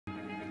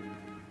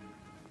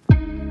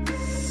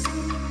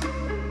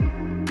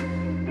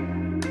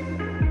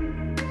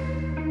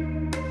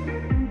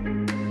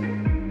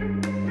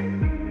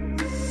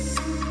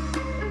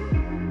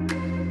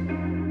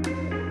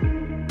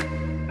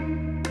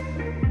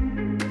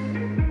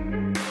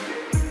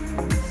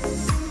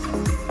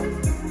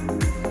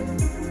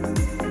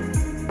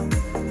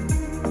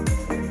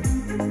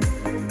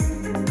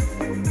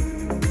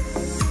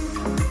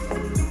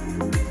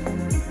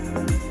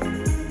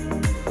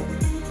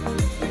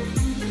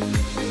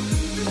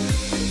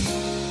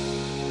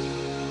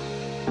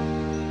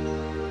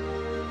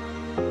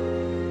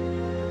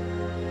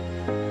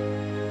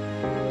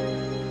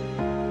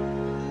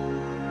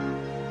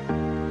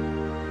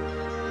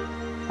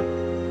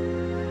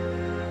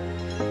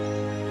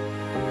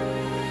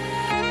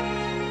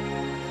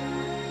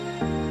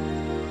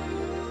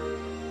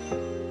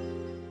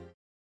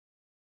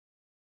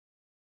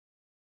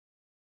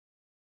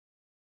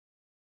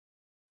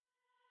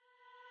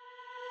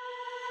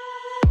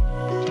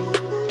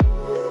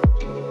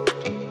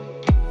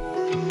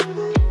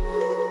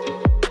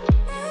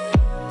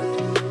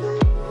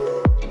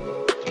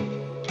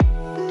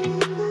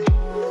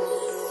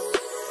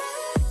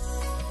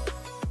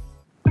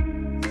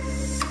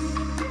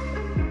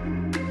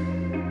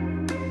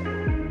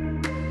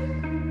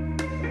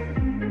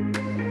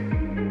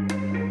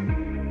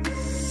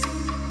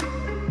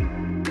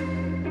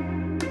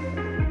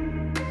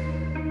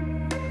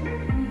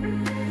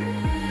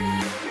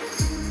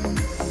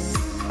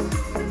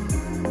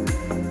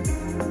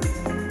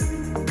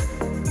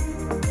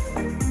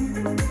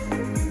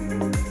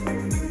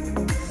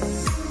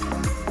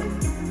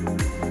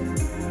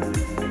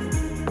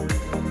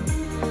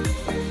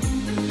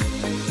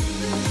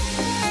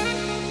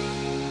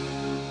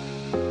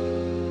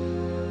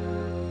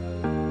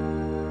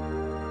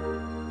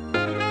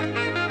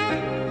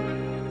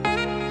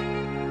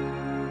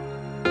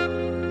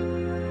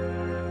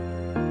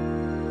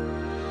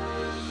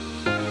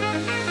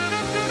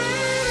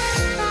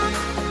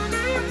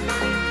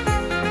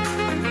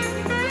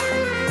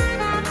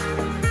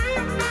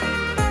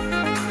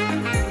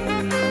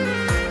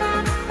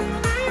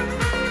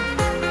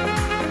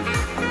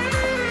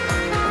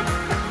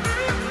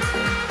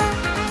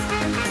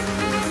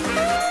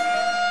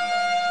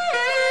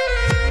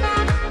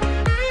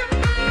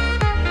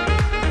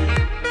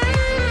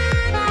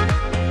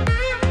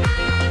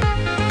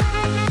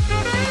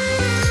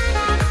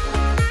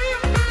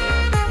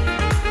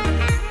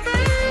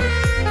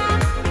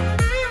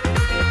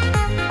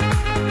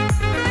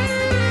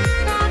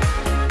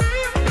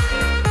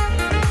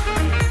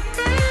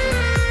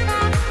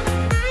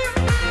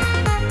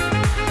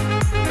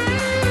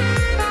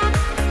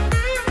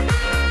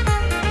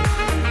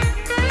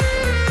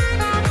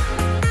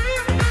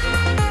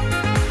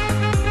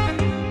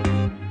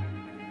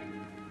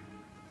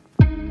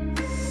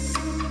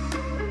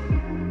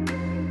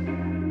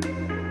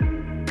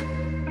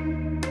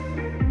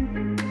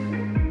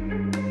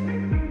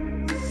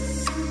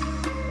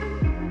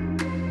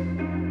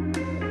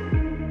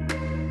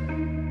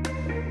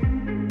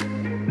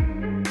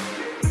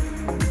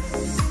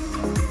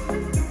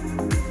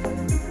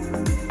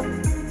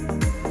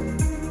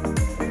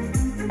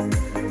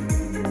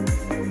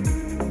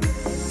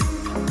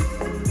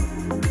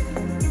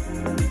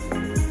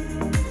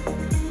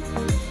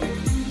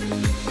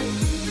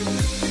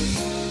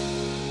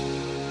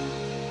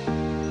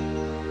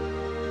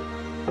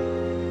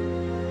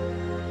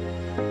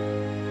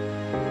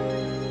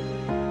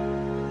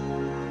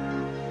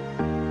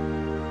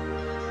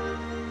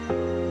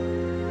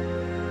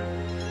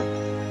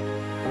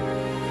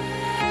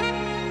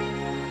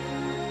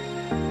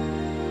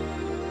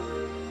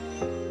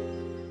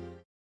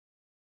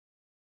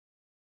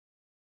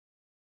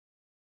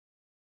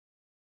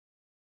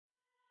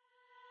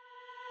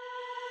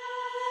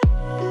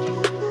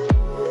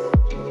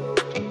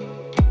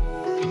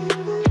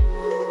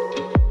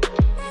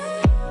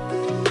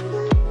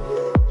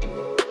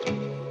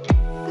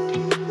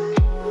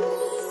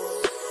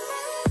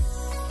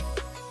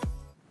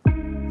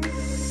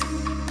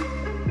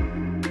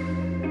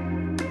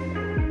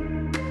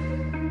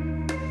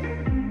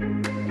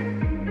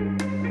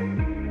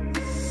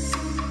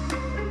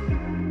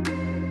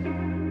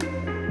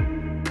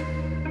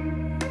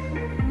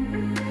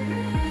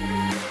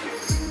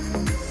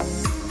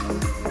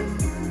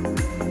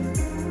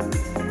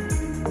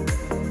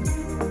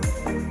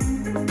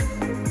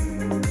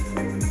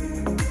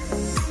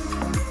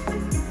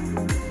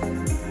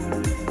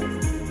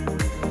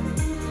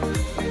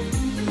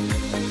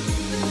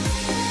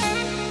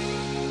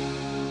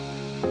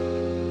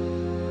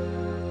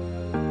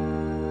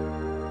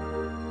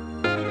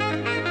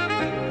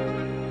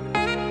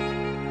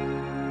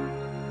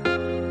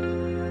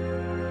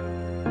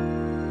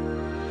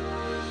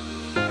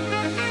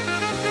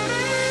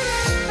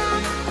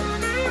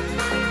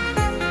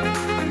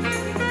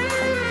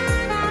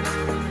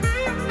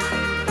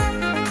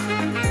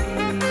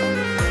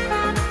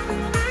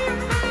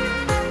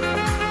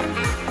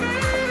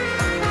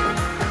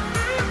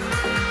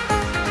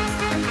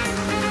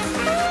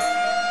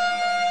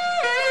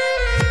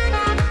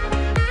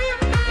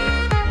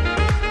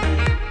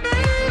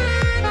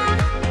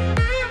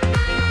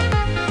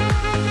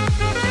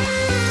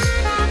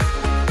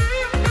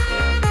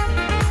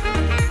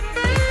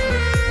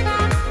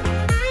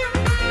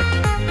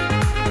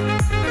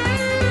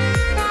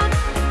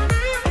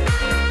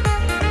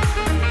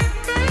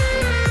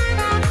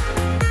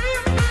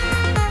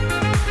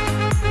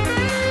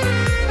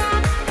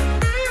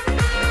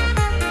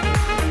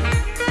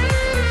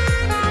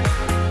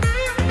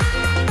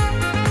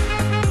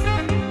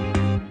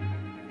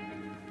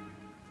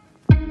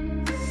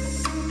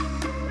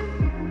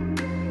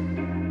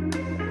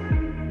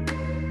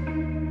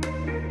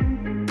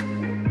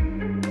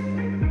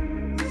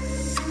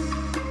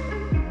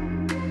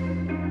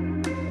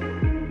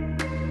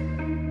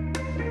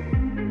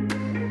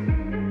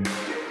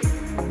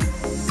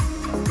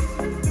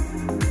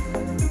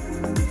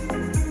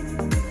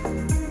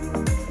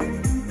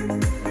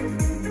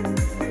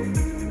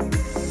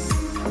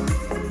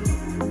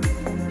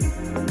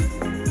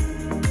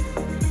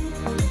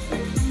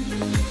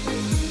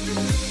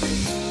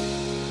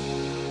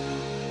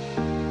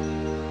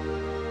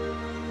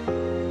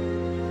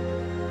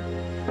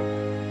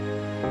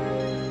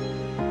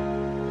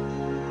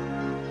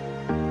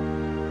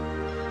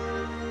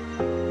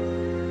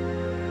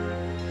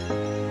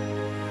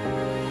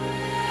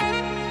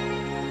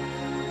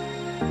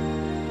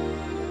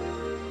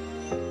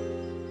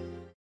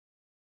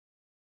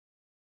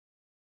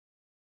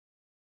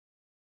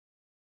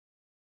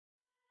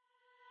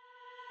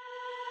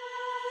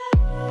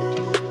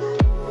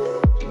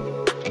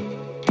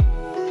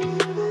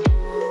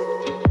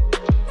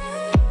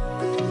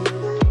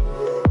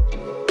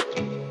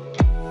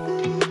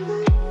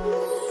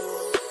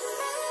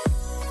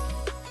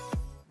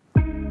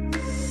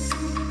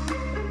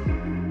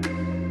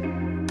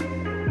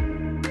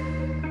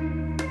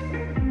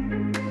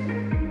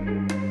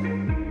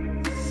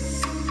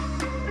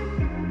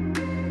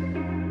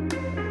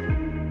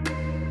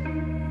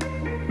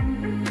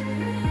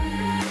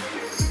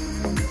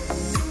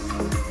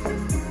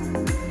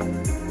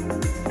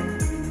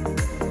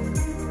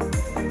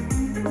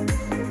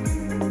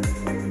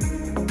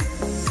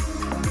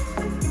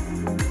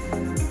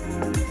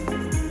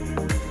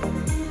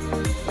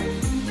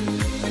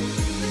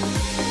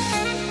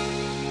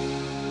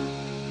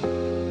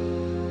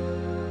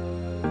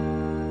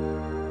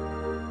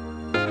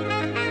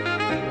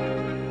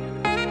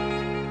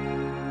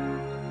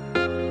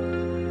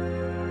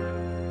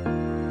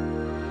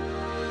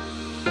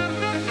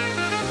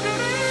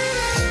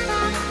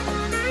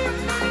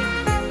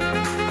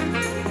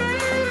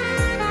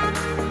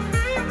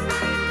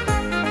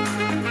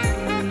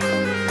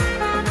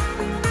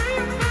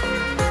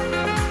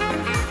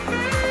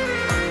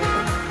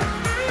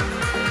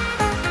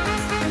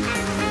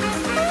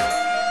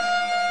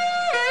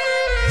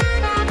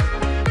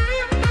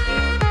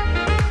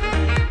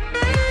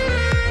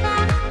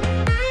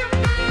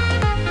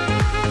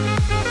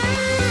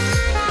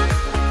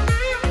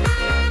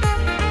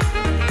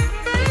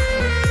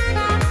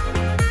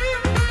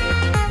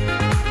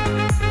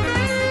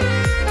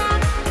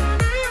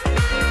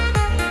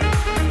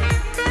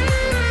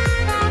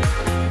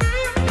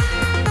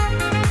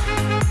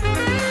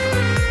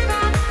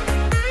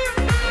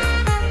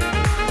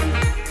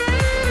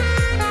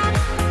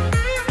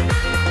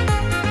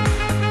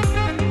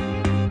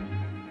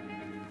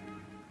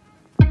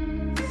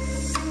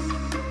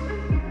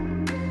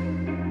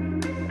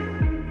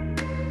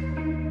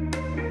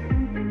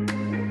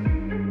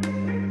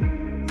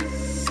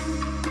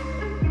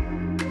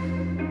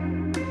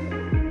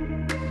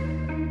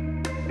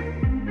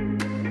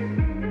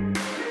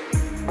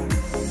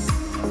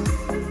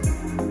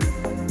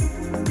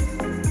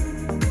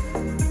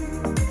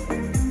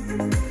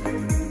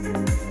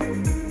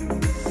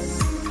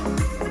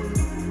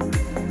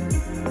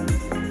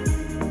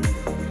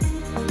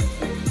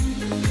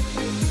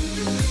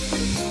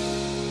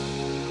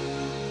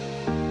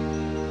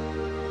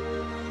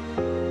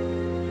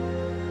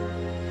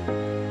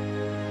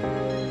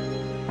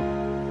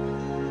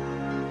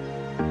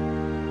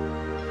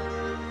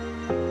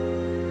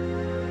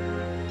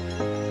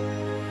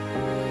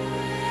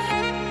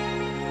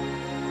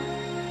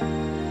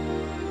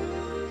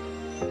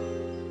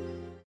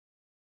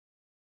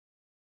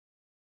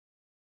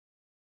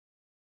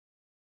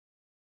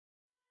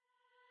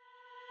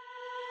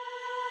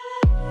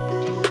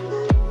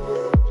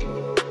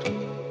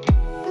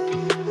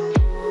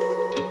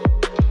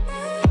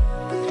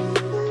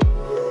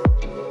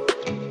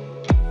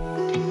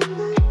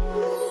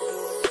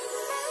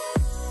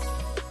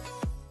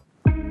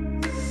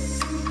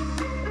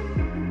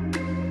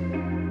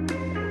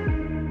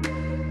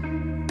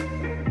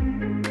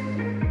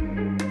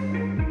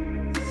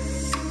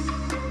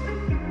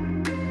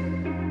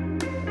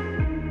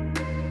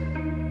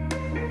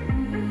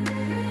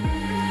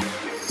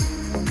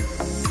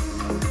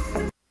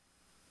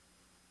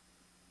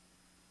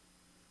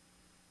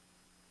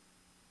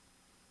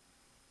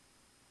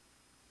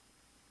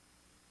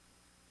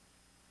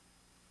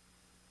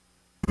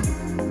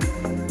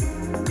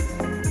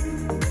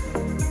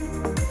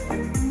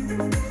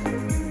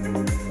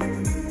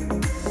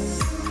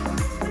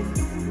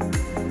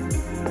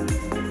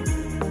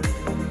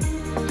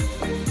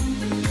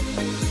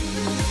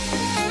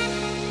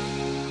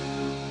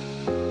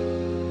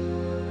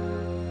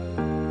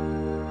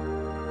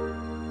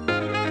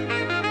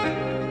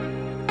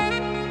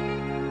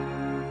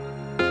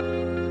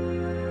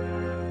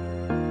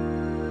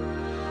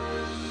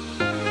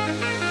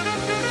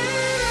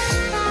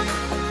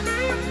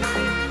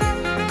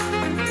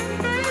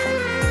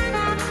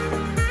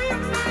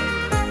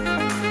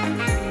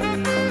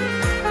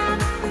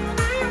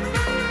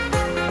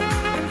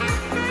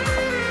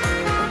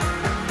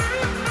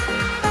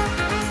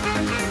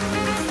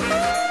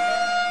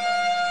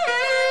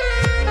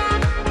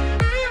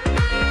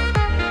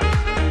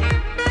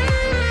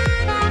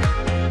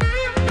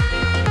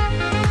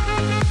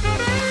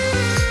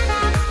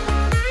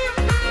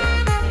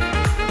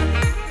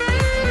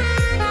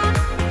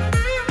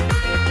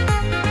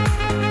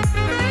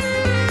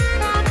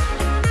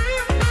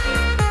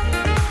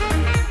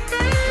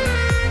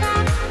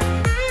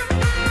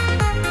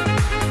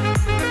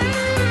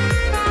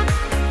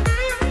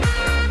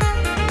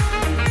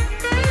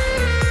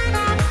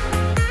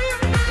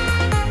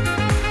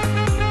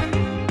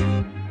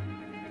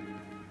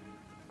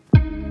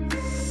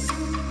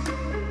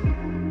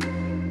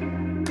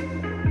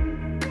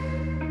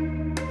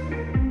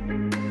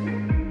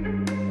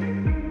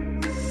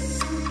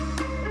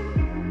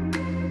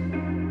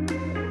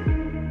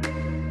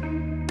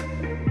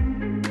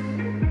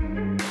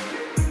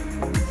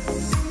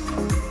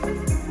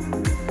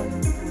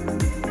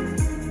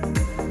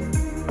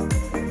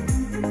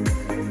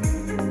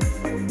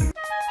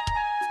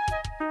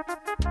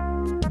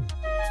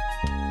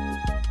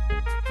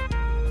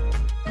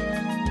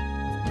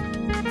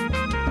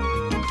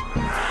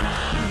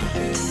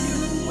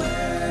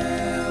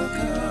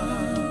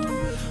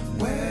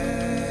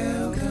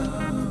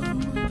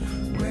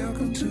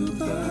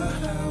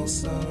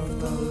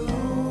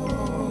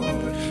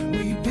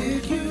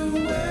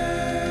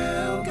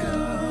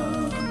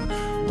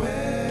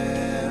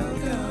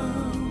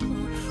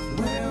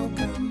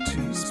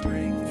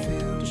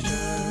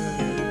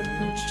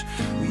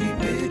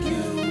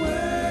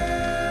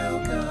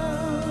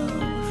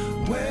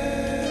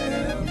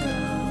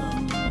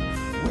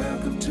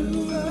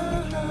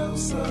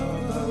house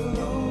of the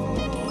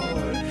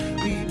Lord.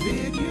 We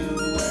bid you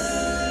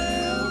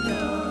welcome,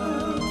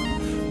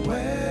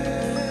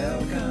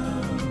 welcome,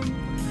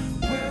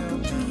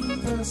 welcome to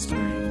the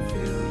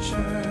Springfield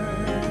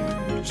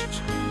Church.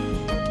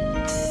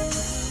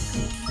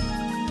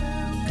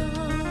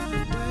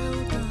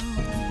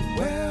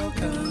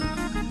 Welcome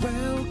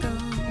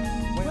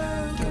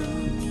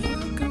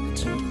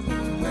to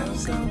the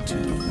house of the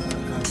Lord.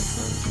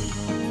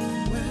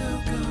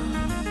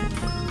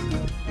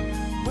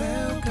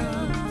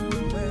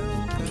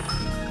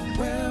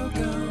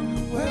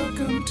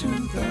 Welcome to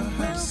the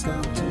house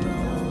of the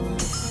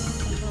Lord.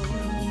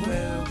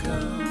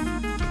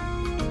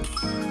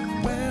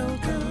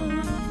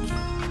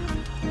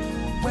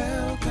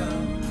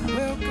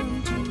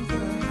 Welcome to the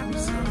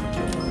house of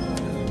the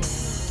Lord.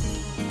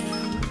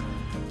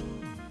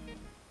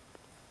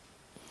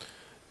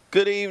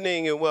 Good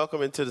evening and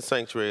welcome into the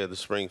sanctuary of the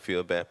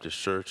Springfield Baptist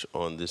Church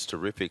on this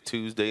terrific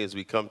Tuesday as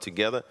we come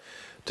together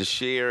to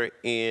share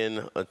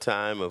in a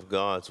time of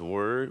God's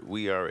Word.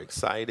 We are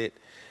excited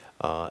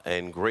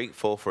and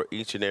grateful for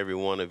each and every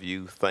one of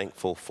you,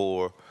 thankful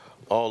for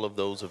all of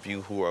those of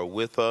you who are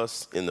with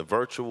us in the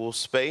virtual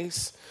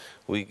space.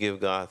 We give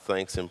God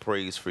thanks and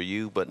praise for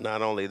you, but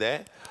not only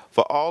that,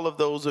 for all of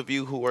those of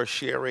you who are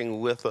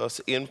sharing with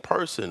us in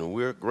person.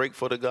 We're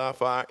grateful to God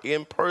for our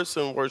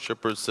in-person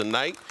worshipers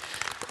tonight,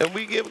 and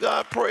we give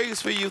God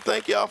praise for you.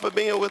 Thank y'all for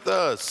being with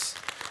us.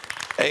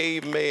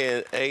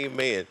 Amen,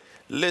 amen.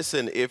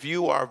 Listen, if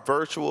you are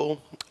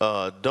virtual,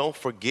 don't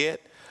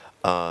forget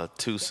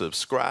to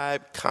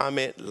subscribe,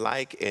 comment,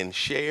 like, and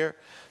share.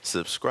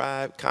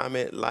 Subscribe,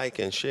 comment, like,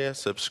 and share.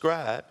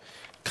 Subscribe,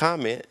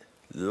 comment,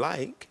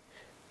 like,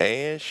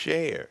 and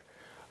share.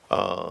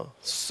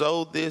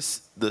 Sow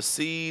the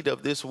seed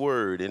of this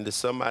word into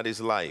somebody's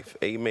life.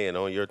 Amen.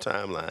 On your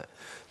timeline.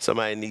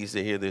 Somebody needs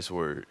to hear this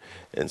word.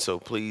 And so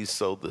please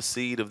sow the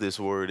seed of this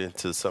word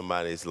into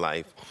somebody's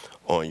life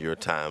on your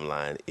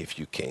timeline if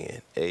you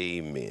can.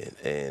 Amen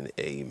and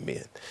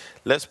amen.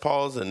 Let's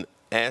pause and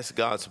ask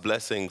God's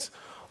blessings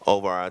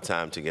over our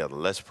time together.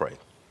 Let's pray.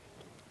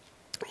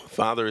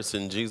 Father, it's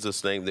in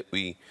Jesus' name that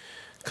we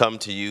come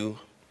to you,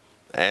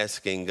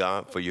 asking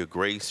God for your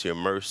grace, your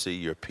mercy,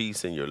 your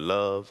peace, and your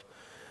love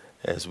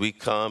as we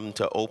come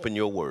to open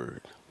your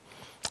word.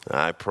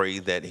 I pray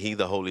that he,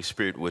 the Holy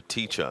Spirit, would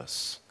teach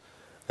us,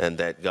 and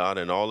that, God,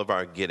 in all of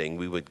our getting,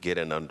 we would get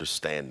an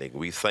understanding.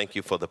 We thank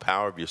you for the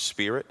power of your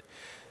Spirit,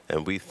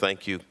 and we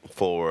thank you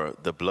for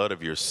the blood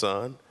of your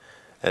Son.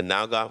 And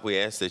now, God, we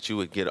ask that you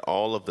would get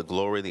all of the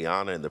glory, the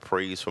honor, and the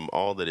praise from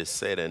all that is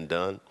said and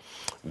done.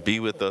 Be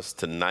with us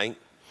tonight.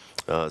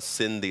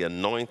 Send the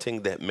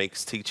anointing that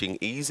makes teaching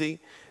easy,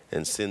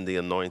 and send the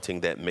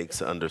anointing that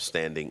makes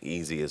understanding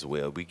easy as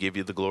well. We give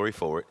you the glory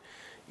for it.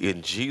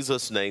 In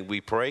Jesus' name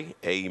we pray.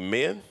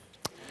 Amen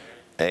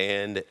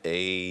and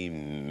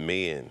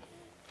amen.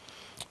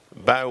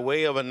 By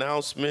way of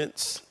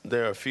announcements,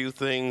 there are a few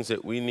things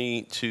that we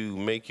need to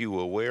make you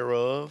aware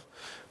of.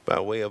 By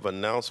way of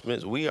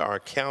announcements, we are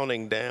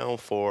counting down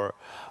for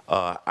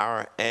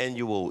our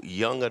annual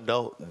Young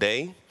Adult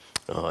Day,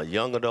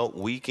 Young Adult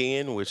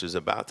Weekend, which is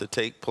about to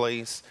take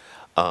place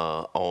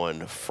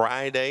on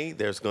Friday.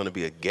 There's going to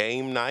be a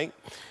game night.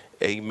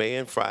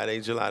 Amen.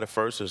 Friday, July the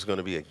 1st, there's going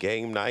to be a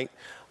game night.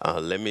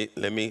 Let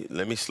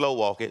me slow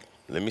walk it.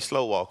 Let me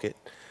slow walk it.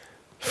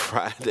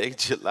 Friday,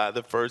 July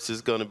the 1st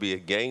is going to be a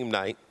game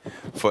night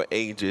for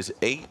ages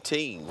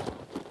 18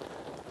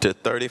 to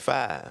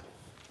 35.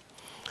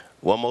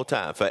 One more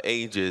time, for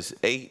ages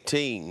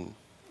 18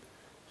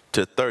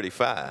 to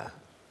 35.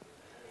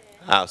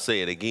 I'll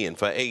say it again,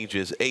 for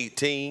ages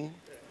 18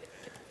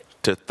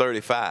 to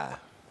 35.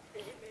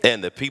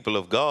 And the people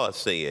of God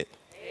say it.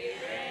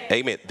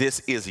 Amen.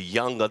 This is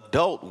Young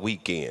Adult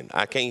Weekend.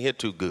 I can't hear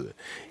too good.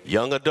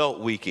 Young Adult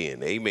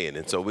Weekend. Amen.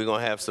 And so we're going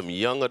to have some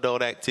young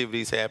adult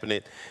activities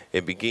happening.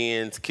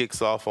 It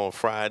kicks off on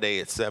Friday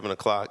at 7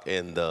 o'clock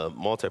in the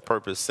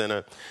Multipurpose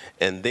Center.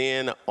 And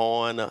then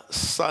on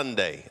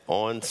Sunday,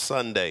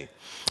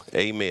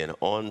 amen,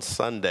 on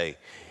Sunday,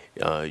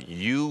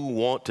 you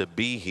want to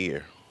be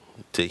here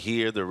to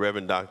hear the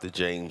Reverend Dr.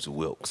 James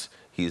Wilkes.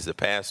 He's the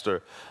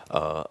pastor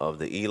of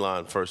the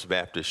Elon First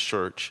Baptist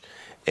Church,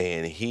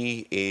 and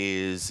he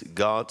is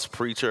God's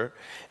preacher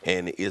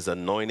and is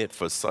anointed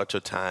for such a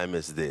time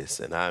as this.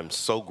 And I'm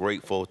so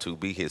grateful to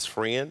be his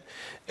friend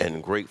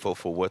and grateful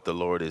for what the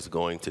Lord is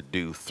going to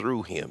do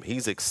through him.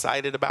 He's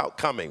excited about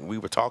coming. We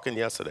were talking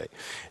yesterday,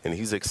 and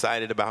he's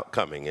excited about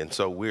coming. And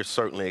so we're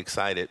certainly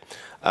excited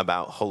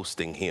about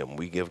hosting him.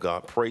 We give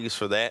God praise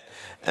for that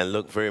and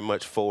look very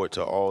much forward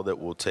to all that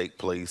will take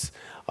place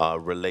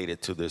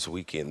related to this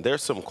weekend.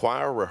 There's some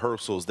choir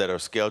rehearsals that are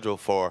scheduled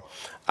for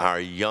our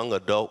young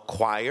adult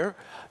choir.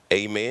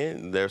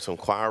 Amen. There's some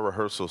choir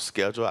rehearsals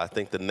scheduled. I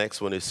think the next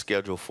one is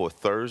scheduled for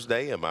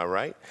Thursday. Am I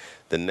right?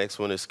 The next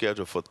one is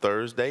scheduled for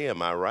Thursday.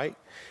 Am I right?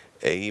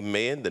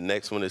 Amen. The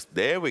next one is,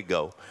 there we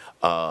go.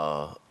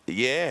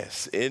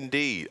 Yes,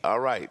 indeed. All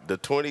right. The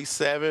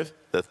 27th,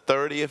 the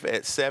 30th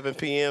at 7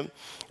 p.m.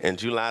 and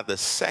July the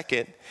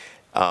 2nd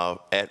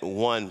at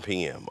 1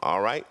 p.m.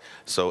 All right.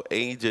 So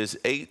ages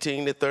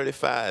 18 to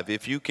 35.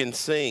 If you can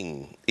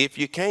sing, if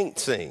you can't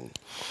sing,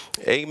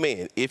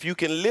 amen. If you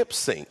can lip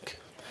sync,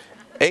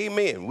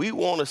 amen. We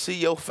want to see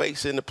your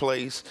face in the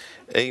place.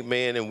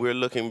 Amen. And we're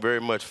looking very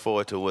much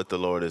forward to what the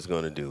Lord is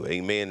going to do.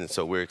 Amen. And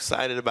so we're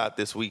excited about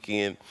this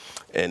weekend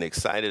and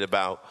excited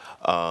about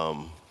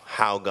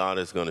how God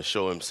is going to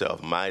show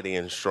himself mighty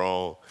and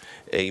strong.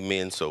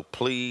 Amen. So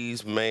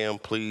please, ma'am,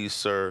 please,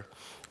 sir,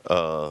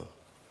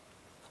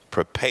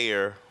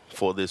 prepare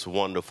for this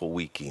wonderful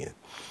weekend.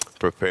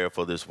 Prepare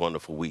for this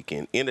wonderful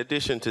weekend. In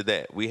addition to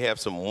that, we have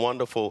some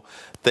wonderful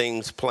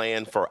things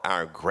planned for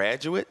our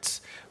graduates.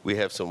 We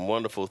have some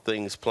wonderful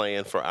things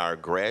planned for our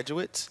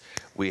graduates.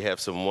 We have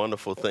some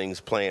wonderful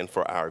things planned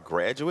for our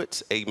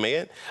graduates.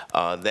 Amen.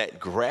 That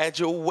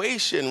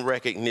graduation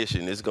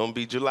recognition is going to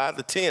be July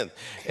the 10th.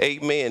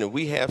 Amen. And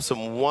we have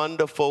some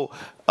wonderful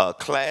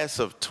class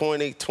of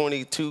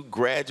 2022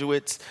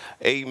 graduates.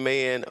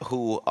 Amen.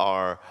 Who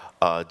are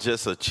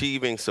just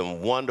achieving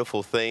some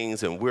wonderful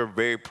things, and we're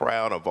very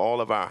proud of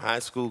all of our high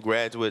school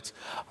graduates,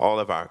 all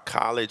of our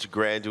college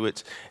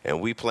graduates,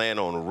 and we plan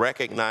on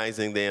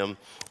recognizing them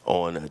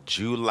on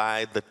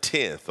July the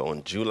 10th.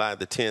 On July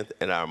the 10th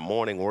at our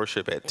morning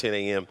worship at 10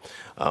 a.m.,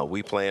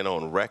 we plan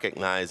on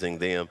recognizing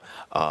them.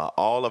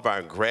 All of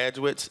our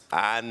graduates,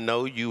 I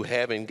know you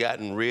haven't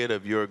gotten rid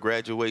of your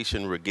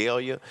graduation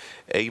regalia,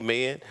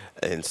 amen,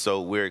 and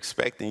so we're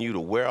expecting you to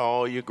wear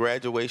all your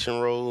graduation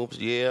robes.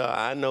 Yeah,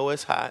 I know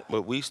it's hot,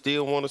 but we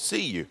still want to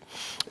see you,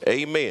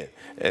 amen.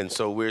 And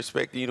so we're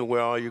expecting you to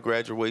wear all your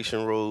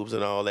graduation robes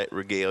and all that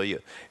regalia,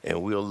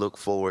 and we'll look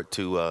forward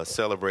to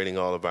celebrating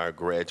all of our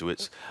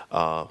graduates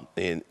on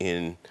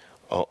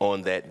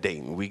that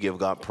date. And we give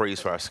God praise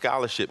for our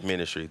scholarship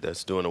ministry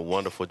that's doing a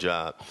wonderful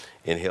job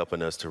in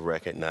helping us to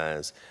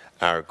recognize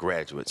our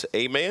graduates.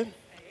 Amen?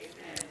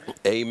 Amen,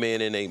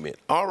 amen and amen.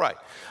 All right.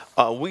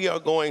 We are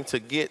going to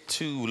get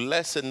to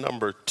lesson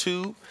number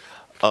 2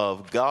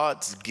 of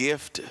God's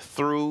gift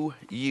through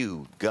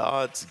you.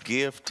 God's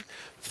gift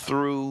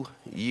through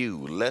you.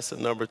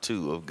 Lesson number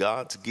 2 of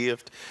God's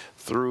gift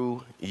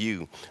through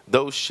you.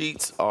 Those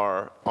sheets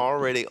are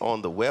already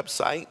on the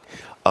website.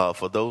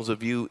 For those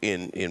of you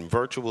in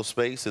virtual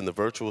space, in the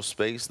virtual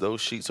space,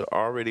 those sheets are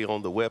already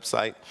on the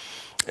website.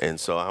 And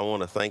so I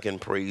want to thank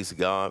and praise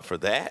God for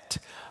that.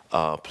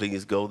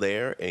 Please go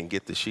there and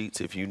get the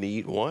sheets if you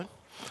need one.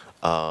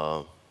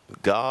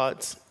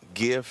 God's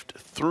gift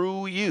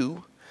through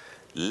you.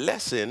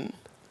 Lesson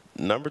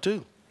number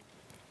 2.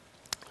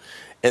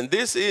 And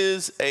this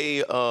is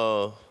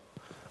a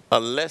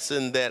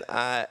lesson that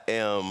I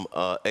am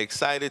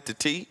excited to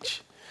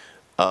teach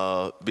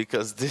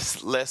because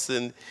this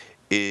lesson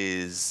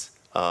is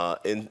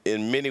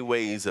in many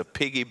ways a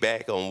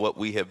piggyback on what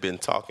we have been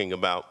talking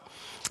about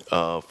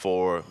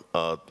for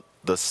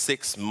the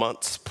 6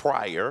 months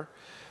prior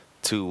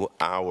to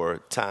our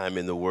time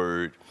in the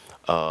Word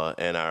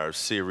and our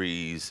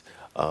series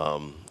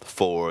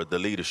for the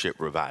leadership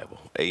revival.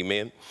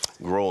 Amen.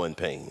 Growing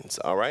pains.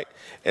 All right.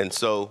 And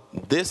so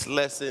this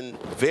lesson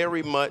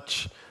very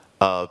much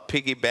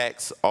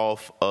piggybacks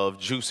off of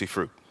Juicy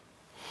Fruit.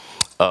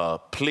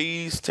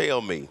 Please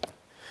tell me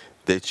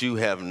that you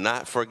have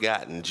not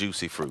forgotten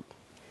Juicy Fruit.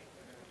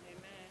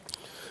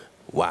 Amen.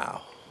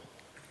 Wow.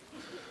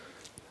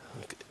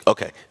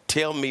 Okay.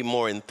 Tell me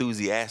more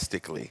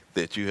enthusiastically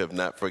that you have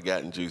not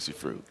forgotten Juicy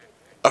Fruit.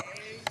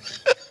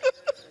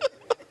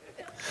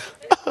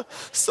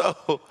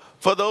 So,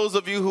 for those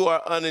of you who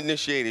are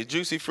uninitiated,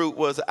 Juicy Fruit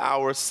was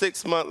our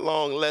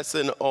 6-month-long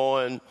lesson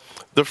on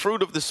the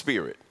fruit of the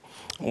Spirit,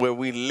 where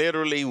we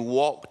literally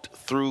walked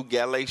through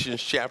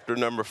Galatians chapter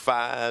number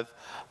 5,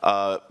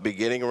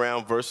 beginning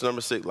around verse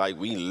number 6. Like,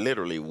 we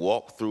literally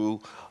walked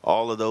through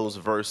all of those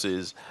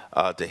verses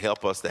to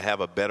help us to have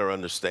a better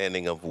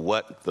understanding of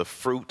what the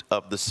fruit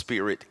of the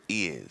Spirit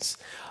is.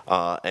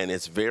 And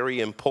it's very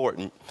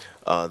important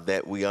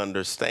that we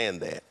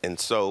understand that. And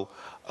so,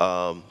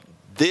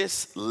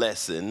 this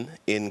lesson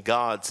in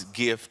God's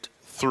gift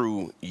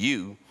through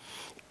you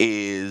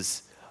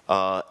is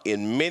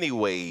in many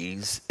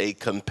ways a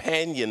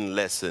companion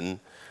lesson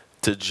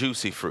to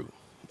Juicy Fruit.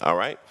 All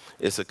right?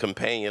 It's a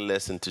companion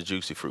lesson to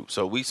Juicy Fruit.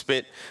 So we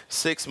spent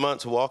 6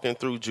 months walking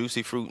through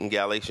Juicy Fruit in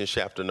Galatians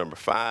chapter number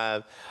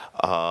 5,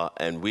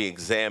 and we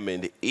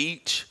examined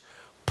each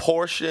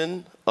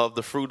portion of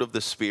the fruit of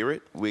the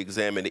Spirit. We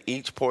examined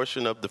each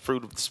portion of the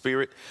fruit of the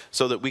Spirit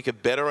so that we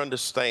could better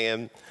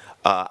understand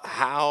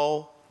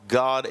how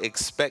God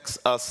expects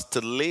us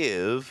to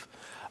live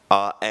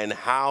and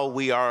how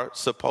we are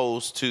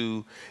supposed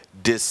to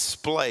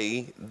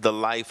display the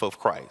life of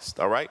Christ,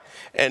 all right?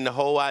 And the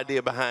whole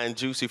idea behind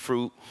Juicy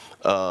Fruit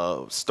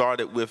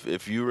started with,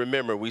 if you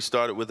remember, we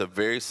started with a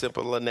very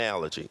simple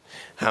analogy.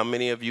 How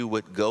many of you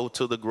would go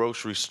to the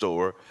grocery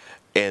store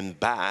and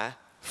buy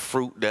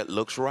fruit that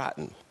looks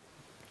rotten?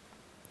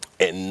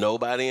 And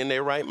nobody in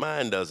their right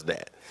mind does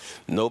that.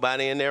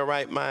 Nobody in their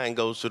right mind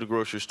goes to the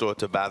grocery store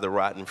to buy the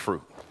rotten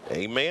fruit.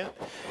 Amen.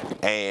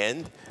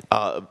 And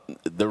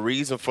the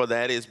reason for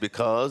that is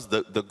because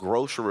the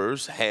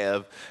grocers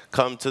have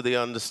come to the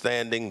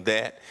understanding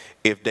that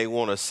if they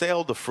want to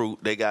sell the fruit,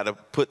 they got to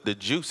put the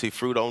juicy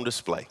fruit on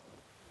display.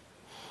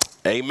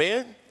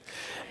 Amen.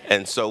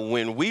 And so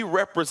when we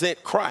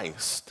represent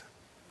Christ,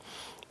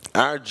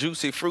 our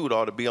juicy fruit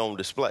ought to be on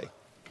display.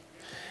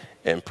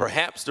 And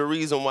perhaps the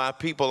reason why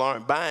people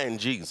aren't buying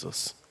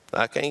Jesus,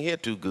 I can't hear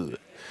too good,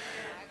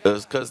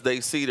 is because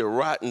they see the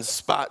rotten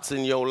spots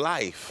in your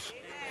life.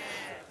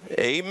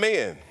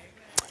 Amen.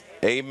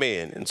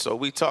 Amen. And so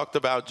we talked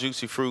about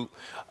juicy fruit,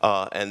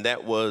 and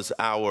that was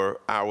our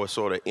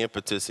sort of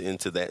impetus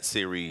into that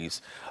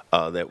series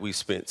that we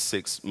spent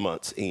 6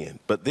 months in.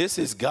 But this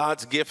is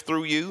God's gift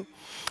through you,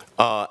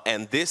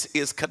 and this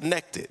is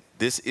connected.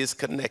 This is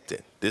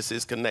connected. This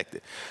is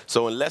connected.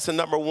 So in lesson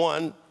number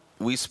 1,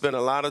 we spent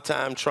a lot of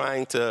time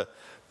trying to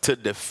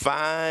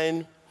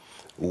define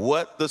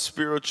what the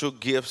spiritual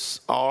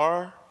gifts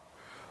are,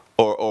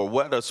 or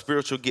what a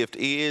spiritual gift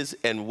is,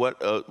 and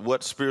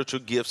what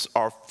spiritual gifts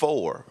are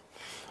for.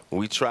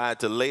 We tried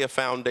to lay a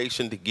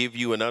foundation to give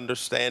you an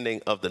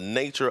understanding of the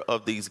nature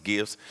of these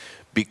gifts,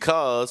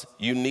 because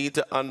you need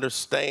to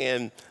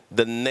understand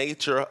the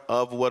nature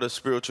of what a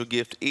spiritual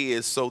gift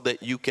is so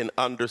that you can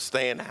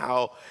understand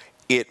how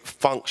it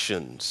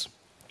functions.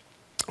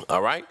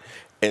 All right?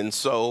 And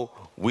so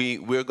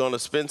we're going to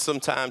spend some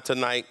time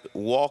tonight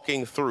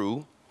walking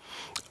through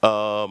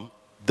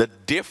the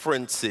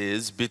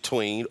differences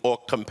between, or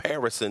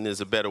comparison is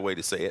a better way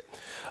to say it,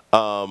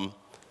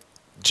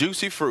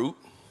 juicy fruit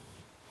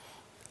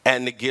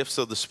and the gifts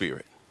of the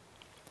Spirit.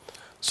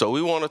 So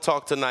we want to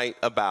talk tonight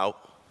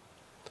about,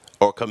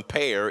 or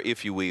compare,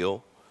 if you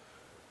will,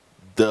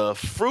 the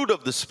fruit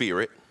of the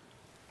Spirit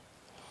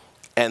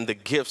and the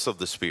gifts of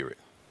the Spirit.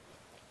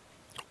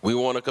 We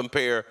want to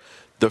compare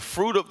the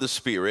fruit of the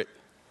Spirit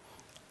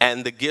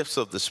and the gifts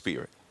of the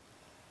Spirit.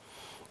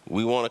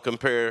 We want to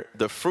compare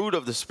the fruit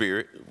of the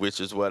Spirit, which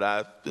is what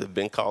I've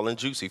been calling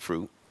juicy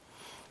fruit,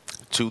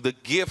 to the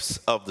gifts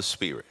of the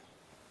Spirit.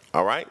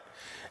 All right?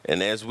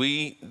 And as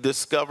we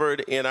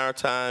discovered in our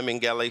time in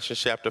Galatians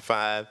chapter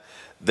 5,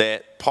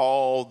 that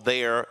Paul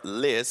there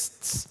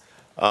lists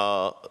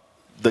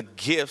the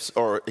gifts,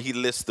 or he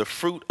lists the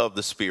fruit of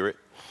the Spirit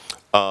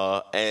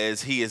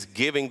as he is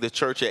giving the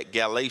church at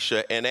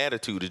Galatia an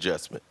attitude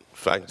adjustment.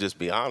 If I can just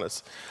be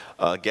honest,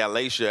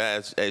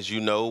 Galatia, as you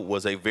know,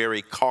 was a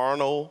very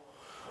carnal,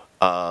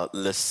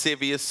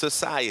 lascivious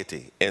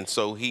society. And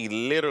so he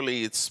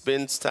literally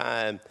spends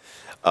time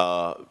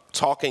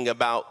talking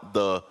about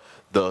the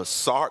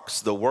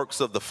sarx, the works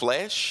of the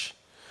flesh,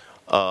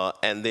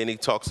 and then he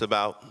talks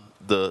about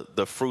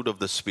the fruit of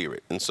the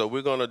Spirit. And so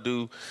we're going to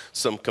do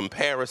some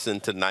comparison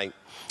tonight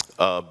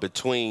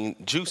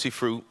between juicy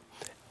fruit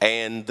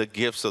and the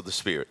gifts of the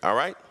Spirit. All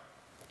right?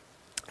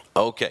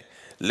 Okay,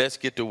 let's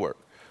get to work.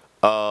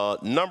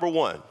 Number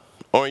 1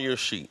 on your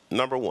sheet.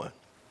 Number 1.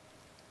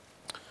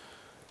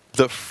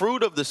 The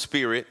fruit of the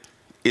Spirit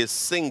is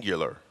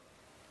singular.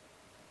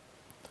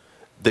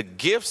 The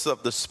gifts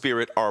of the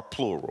Spirit are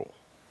plural.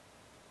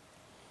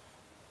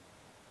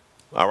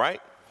 All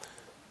right?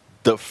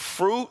 The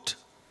fruit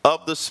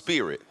of the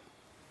Spirit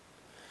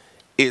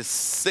is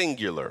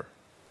singular.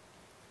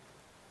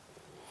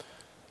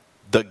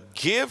 The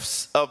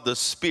gifts of the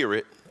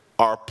Spirit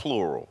are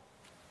plural.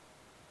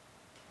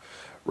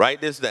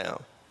 Write this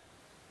down.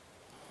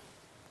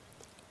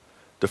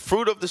 The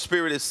fruit of the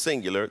Spirit is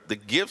singular. The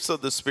gifts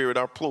of the Spirit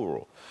are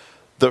plural.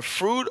 The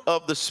fruit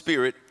of the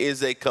Spirit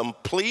is a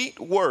complete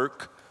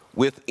work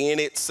within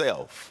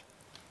itself.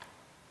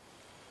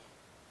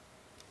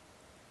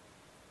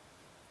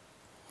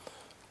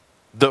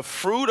 The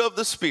fruit of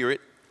the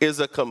Spirit is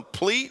a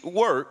complete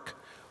work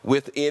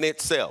within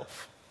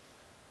itself.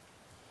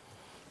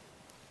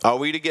 Are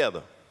we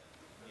together?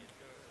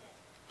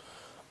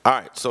 All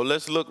right, so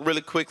let's look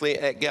really quickly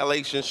at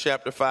Galatians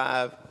chapter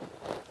 5,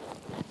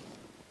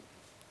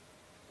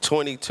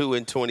 22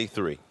 and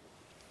 23.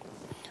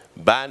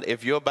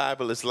 If your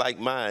Bible is like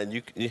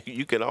mine,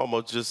 you can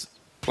almost just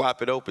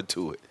plop it open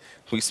to it.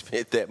 We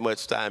spent that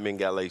much time in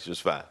Galatians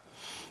 5.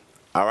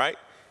 All right,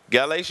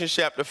 Galatians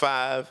chapter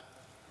 5,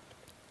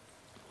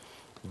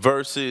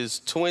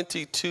 verses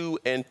 22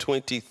 and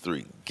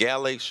 23.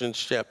 Galatians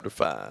chapter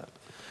 5,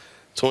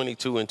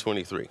 22 and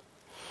 23.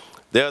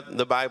 There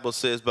the Bible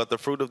says, but the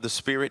fruit of the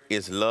Spirit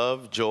is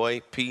love,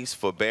 joy, peace,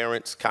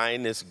 forbearance,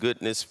 kindness,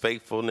 goodness,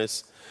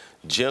 faithfulness,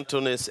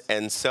 gentleness,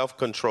 and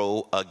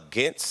self-control.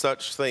 Against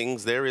such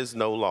things there is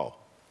no law.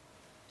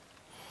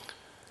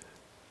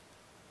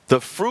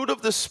 The fruit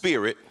of the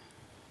Spirit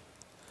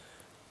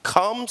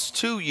comes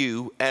to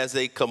you as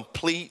a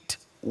complete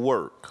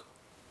work.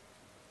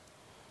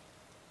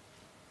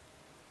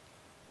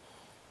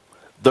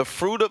 The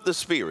fruit of the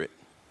Spirit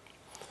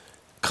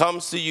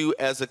comes to you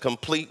as a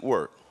complete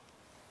work.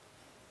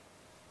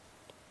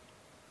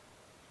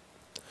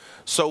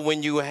 So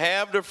when you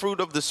have the fruit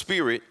of the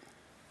Spirit,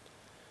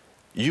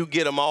 you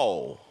get them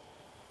all.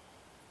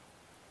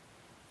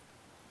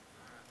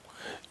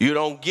 You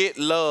don't get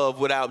love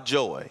without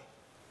joy.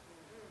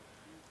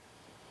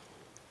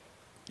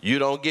 You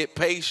don't get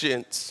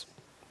patience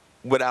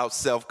without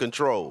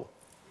self-control.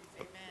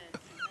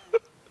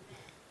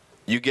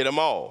 You get them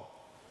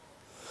all.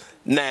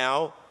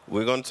 Now,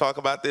 we're going to talk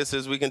about this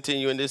as we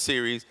continue in this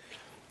series.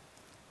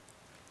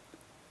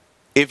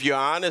 If you're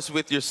honest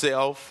with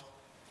yourself,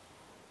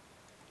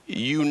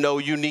 you know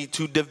you need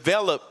to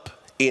develop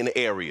in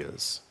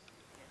areas.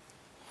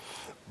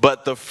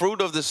 But the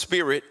fruit of the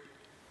Spirit,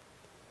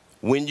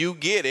 when you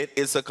get it,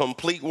 it's a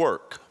complete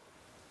work.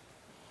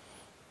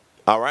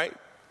 All right?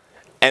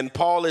 And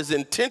Paul is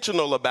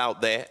intentional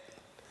about that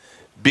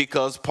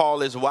because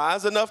Paul is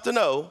wise enough to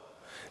know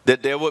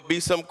that there would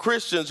be some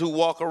Christians who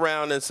walk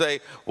around and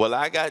say, well,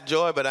 I got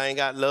joy, but I ain't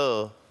got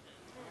love.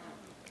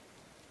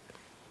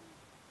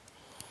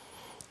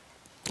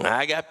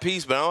 I got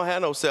peace, but I don't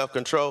have no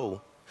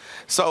self-control.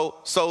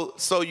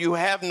 So you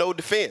have no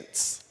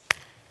defense.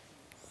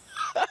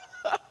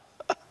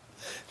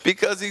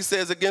 Because he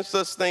says against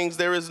such things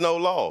there is no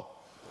law.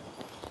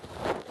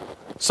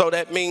 So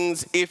that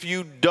means if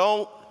you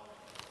don't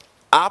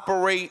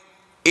operate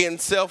in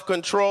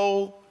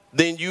self-control,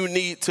 then you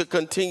need to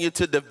continue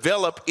to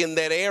develop in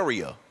that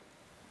area.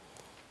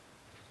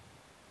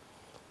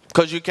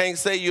 Because you can't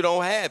say you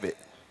don't have it.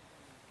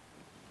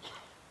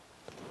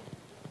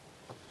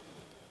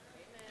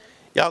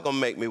 Y'all gonna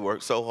make me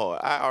work so hard.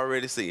 I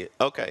already see it.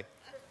 Okay.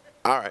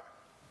 All right.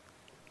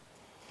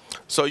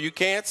 So you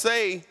can't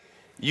say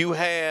you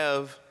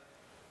have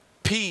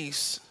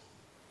peace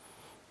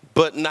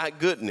but not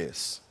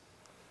goodness.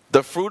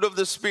 The fruit of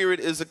the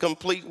Spirit is a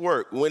complete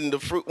work. When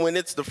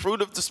it's the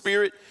fruit of the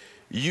Spirit,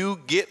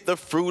 you get the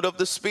fruit of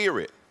the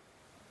Spirit.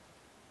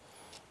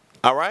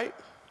 All right?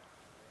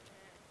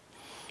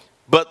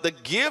 But the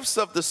gifts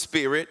of the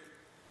Spirit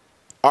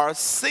are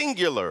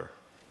singular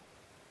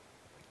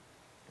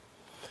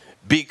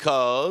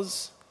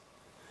because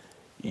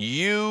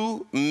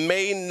you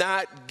may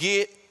not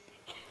get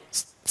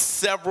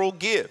several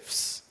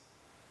gifts.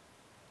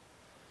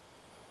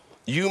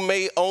 You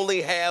may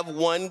only have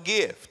one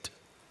gift.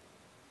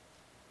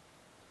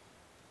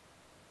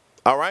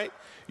 All right?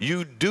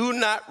 You do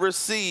not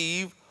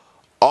receive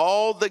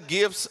all the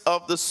gifts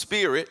of the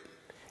Spirit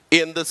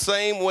in the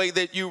same way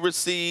that you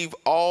receive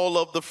all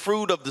of the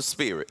fruit of the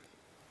Spirit.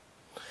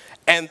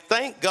 And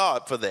thank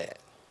God for that.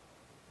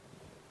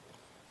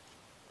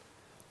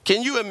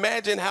 Can you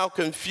imagine how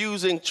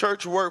confusing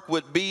church work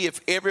would be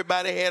if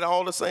everybody had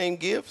all the same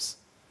gifts?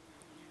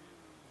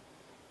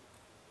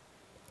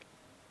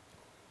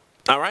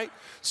 All right?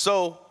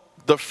 So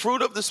the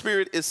fruit of the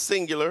Spirit is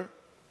singular.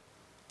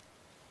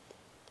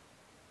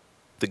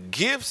 The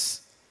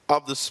gifts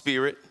of the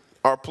Spirit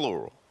are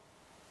plural.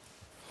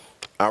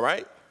 All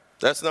right?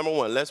 That's number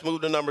one. Let's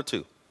move to number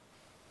two.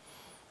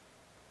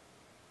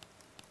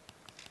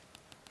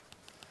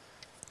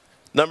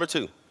 Number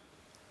two.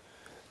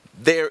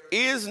 There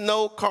is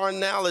no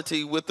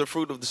carnality with the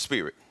fruit of the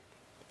Spirit.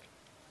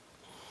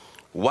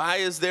 Why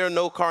is there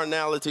no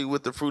carnality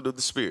with the fruit of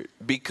the Spirit?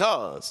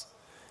 Because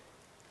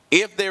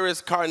if there is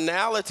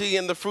carnality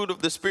in the fruit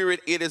of the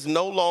Spirit, it is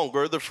no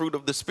longer the fruit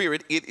of the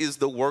Spirit. It is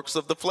the works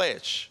of the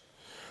flesh.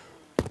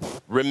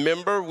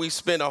 Remember, we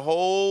spent a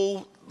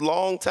whole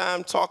long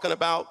time talking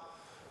about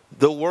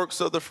the works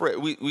of the flesh.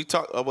 We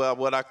talked about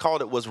what I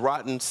called it was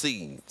rotten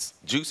seeds.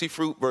 Juicy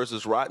fruit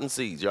versus rotten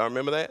seeds. Y'all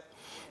remember that?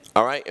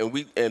 All right.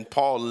 And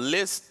Paul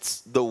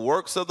lists the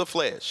works of the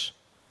flesh.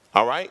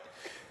 All right.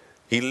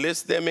 He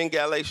lists them in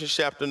Galatians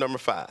chapter number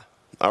 5.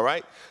 All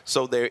right.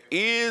 So there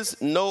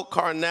is no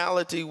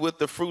carnality with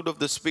the fruit of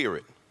the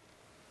Spirit.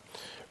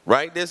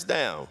 Write this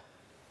down.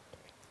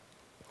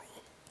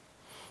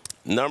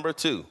 Number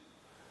 2.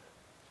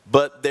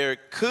 But there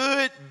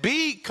could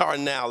be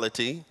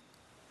carnality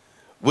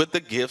with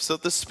the gifts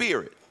of the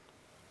Spirit.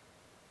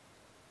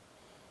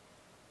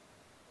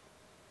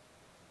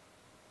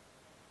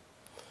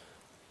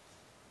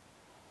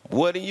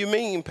 What do you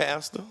mean,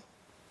 Pastor?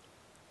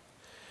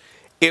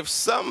 If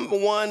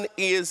someone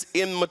is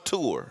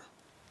immature,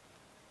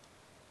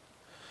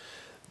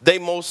 they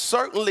most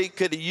certainly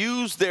could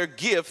use their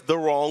gift the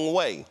wrong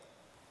way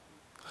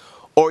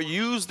or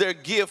use their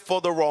gift for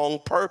the wrong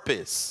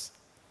purpose.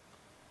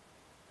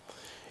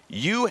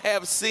 You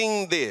have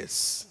seen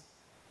this.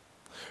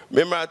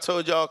 Remember I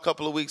told y'all a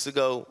couple of weeks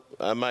ago,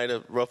 I might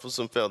have ruffled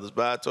some feathers,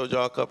 but I told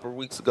y'all a couple of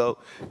weeks ago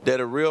that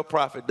a real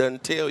prophet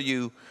doesn't tell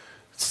you,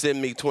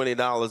 send me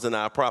 $20 and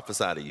I'll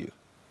prophesy to you.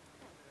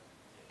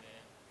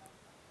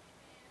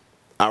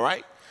 All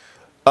right?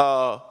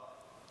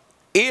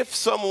 If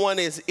someone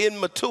is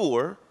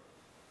immature,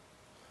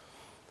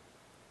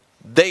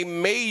 they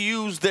may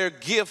use their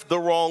gift the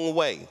wrong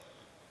way.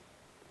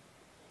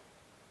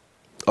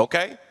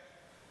 Okay?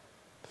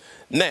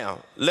 Now,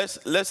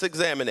 let's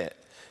examine that.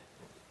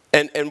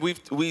 And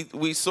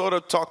we sort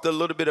of talked a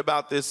little bit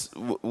about this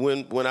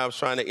when I was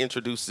trying to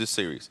introduce this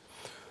series.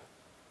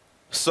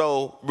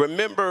 So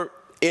remember,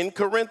 in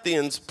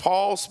Corinthians,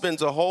 Paul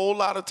spends a whole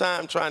lot of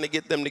time trying to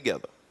get them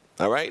together.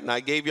 All right? And I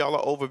gave y'all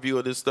an overview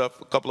of this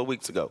stuff a couple of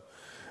weeks ago.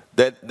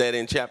 That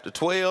in chapter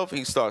 12,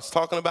 he starts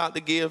talking about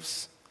the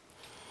gifts.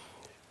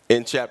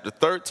 In chapter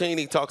 13,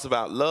 he talks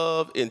about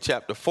love. In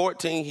chapter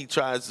 14, he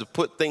tries to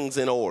put things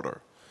in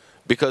order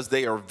because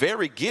they are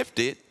very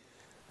gifted,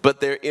 but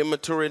they're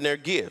immature in their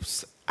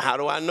gifts. How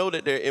do I know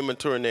that they're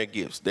immature in their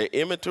gifts? They're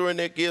immature in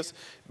their gifts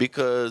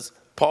because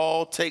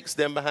Paul takes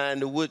them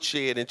behind the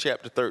woodshed in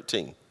chapter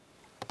 13.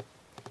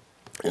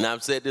 And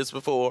I've said this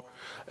before,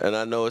 and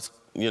I know it's,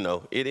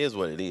 it is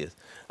what it is.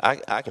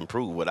 I can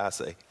prove what I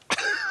say.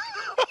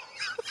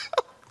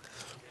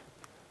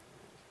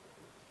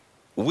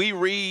 We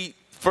read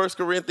 1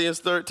 Corinthians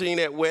 13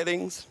 at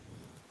weddings,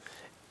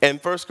 and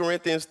 1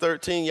 Corinthians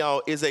 13,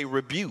 y'all, is a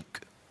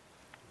rebuke.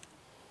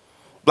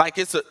 Like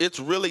it's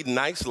really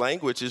nice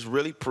language, it's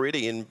really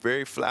pretty and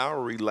very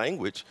flowery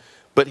language,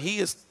 but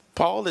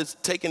Paul is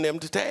taking them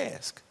to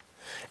task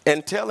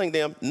and telling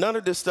them none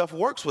of this stuff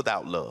works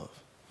without love.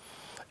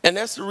 And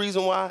that's the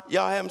reason why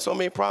y'all having so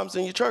many problems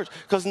in your church,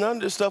 because none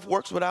of this stuff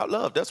works without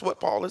love. That's what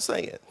Paul is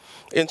saying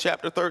in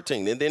chapter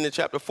 13. And then in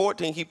chapter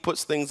 14, he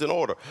puts things in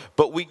order.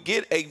 But we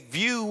get a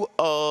view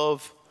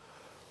of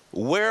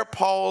where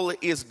Paul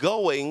is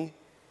going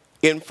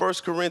in 1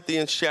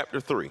 Corinthians chapter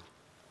 3.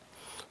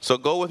 So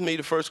go with me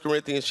to 1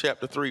 Corinthians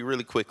chapter 3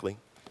 really quickly.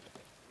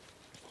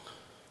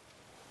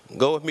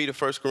 Go with me to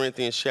 1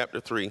 Corinthians chapter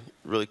 3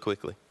 really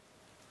quickly.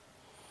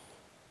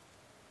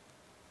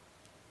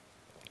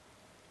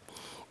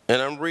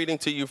 And I'm reading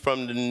to you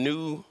from the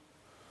New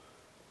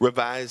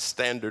Revised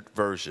Standard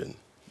Version.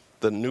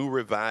 The New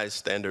Revised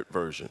Standard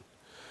Version.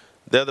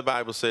 There the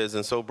Bible says,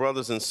 and so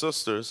brothers and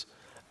sisters,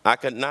 I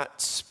could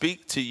not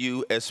speak to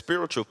you as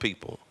spiritual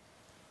people,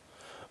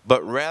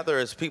 but rather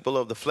as people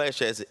of the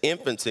flesh, as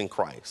infants in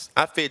Christ.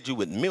 I fed you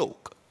with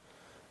milk,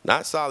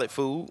 not solid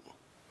food,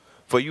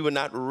 for you were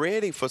not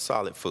ready for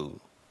solid food.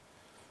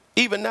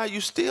 Even now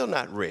you're still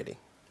not ready,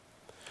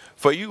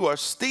 for you are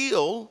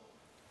still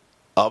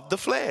of the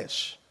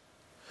flesh.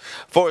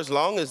 For as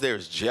long as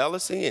there's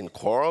jealousy and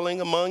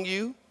quarreling among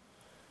you,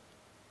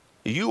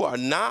 are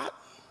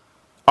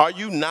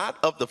you not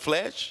of the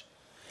flesh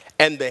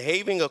and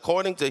behaving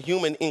according to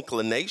human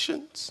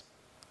inclinations?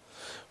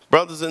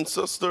 Brothers and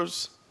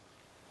sisters,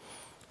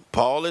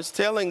 Paul is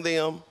telling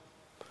them,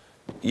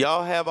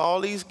 y'all have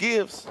all these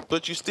gifts,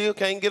 but you still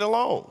can't get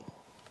along.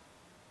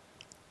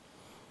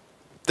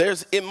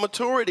 There's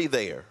immaturity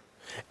there.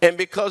 And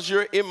because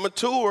you're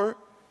immature,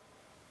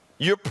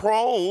 you're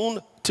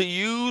prone to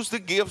use the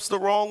gifts the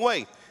wrong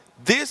way.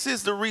 This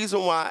is the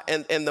reason why,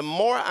 and the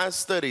more I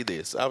study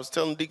this, I was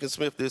telling Deacon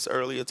Smith this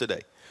earlier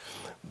today,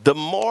 the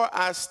more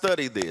I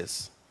study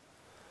this,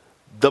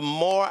 the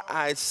more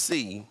I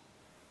see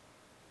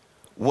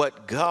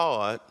what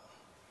God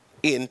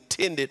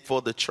intended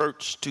for the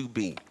church to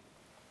be.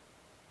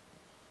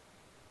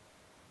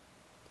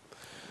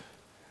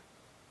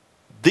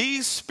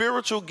 These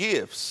spiritual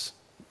gifts,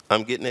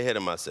 I'm getting ahead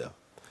of myself.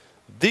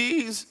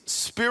 These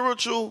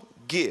spiritual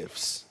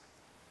gifts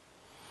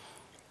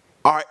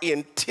are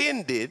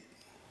intended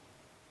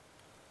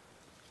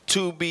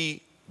to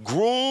be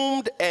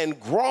groomed and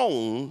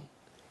grown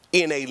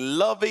in a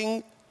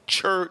loving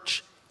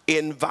church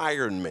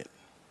environment.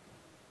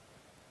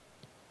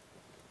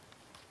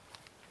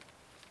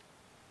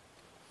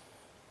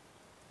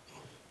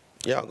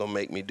 Y'all gonna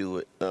make me do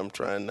it. I'm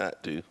trying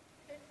not to.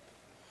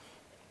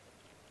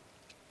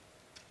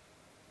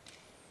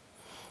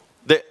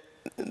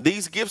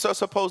 These gifts are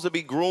supposed to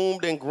be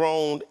groomed and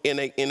grown in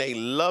a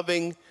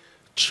loving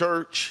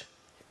church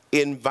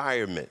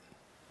environment.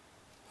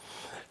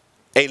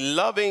 A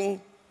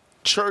loving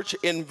church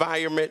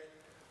environment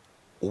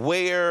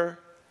where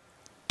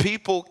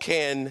people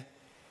can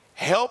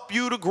help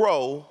you to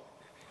grow,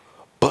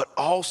 but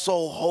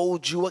also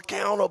hold you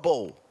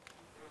accountable.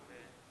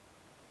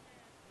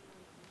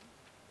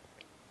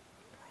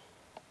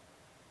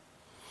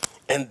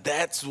 And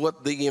that's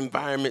what the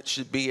environment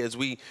should be as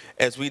we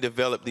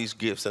develop these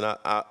gifts. And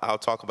I'll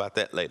talk about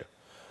that later.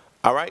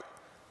 All right?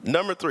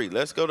 Number 3.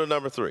 Let's go to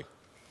number 3.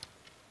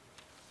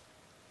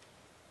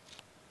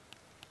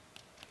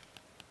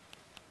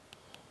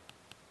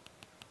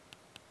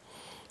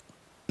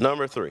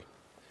 Number 3.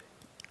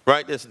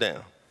 Write this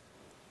down.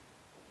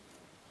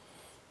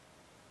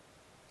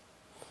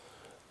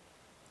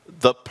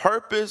 The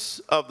purpose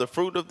of the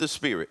fruit of the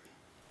Spirit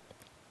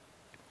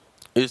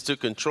is to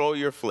control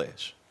your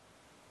flesh.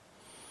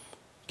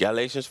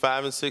 Galatians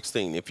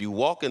 5:16. If you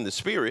walk in the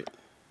Spirit,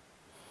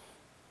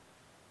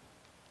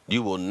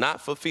 you will not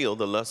fulfill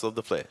the lust of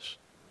the flesh.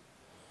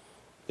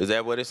 Is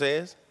that what it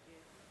says?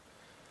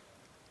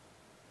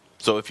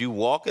 So if you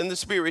walk in the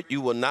Spirit,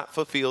 you will not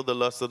fulfill the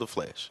lust of the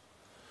flesh.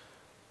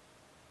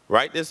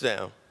 Write this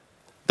down.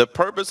 The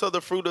purpose of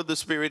the fruit of the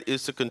Spirit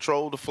is to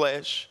control the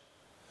flesh.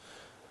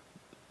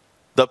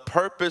 The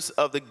purpose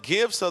of the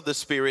gifts of the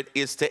Spirit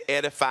is to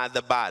edify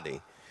the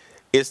body.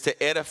 Is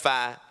to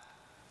edify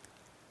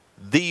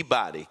the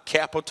body,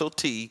 capital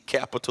T,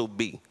 capital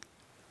B.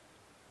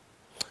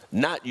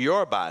 Not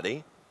your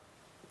body,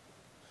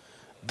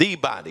 the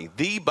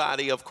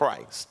body of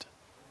Christ.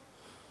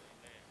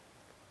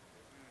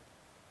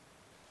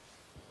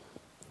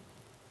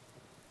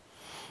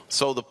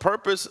 So the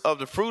purpose of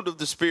the fruit of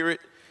the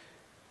Spirit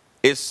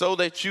It's so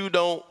that you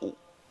don't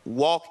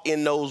walk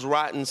in those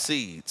rotten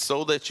seeds,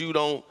 so that you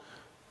don't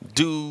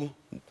do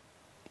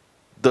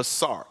the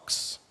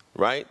sarks,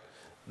 right?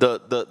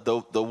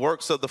 The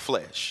works of the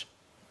flesh.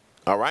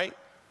 All right?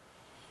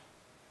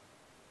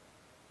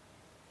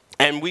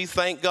 And we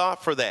thank God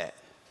for that.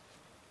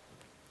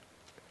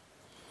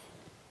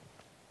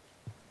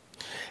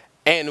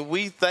 And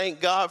we thank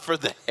God for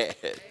that. Amen.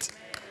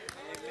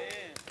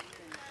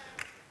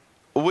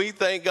 We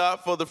thank God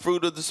for the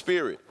fruit of the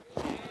Spirit.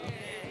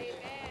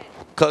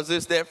 Because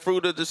it's that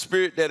fruit of the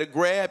Spirit that'll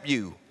grab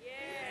you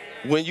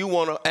when you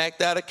want to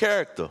act out of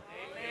character.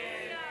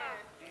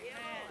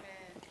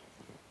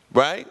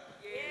 Right?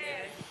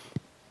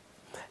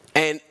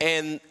 And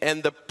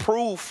the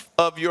proof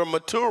of your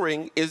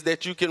maturing is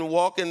that you can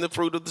walk in the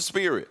fruit of the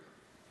Spirit.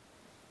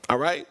 All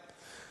right?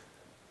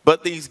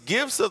 But these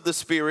gifts of the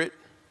Spirit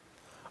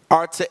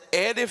are to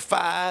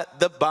edify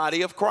the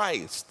body of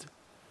Christ.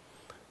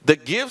 The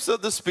gifts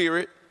of the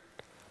Spirit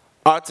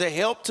are to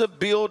help to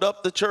build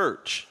up the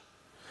church.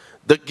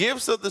 The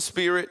gifts of the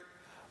Spirit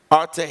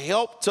are to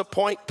help to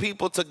point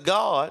people to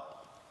God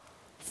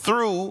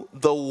through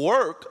the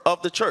work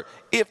of the church.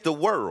 If the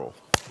world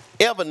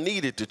ever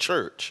needed the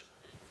church,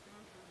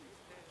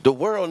 the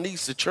world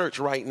needs the church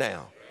right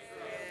now.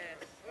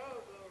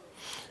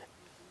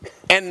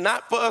 And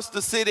not for us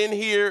to sit in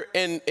here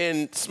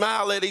and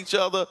smile at each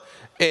other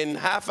and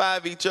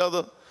high-five each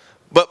other,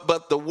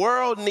 but the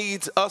world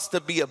needs us to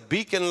be a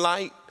beacon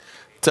light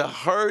to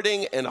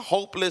hurting and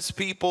hopeless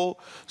people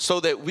so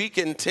that we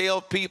can tell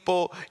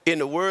people, in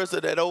the words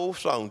of that old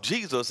song,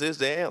 Jesus is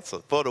the answer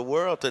for the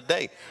world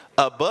today.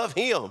 Above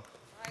him,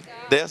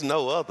 there's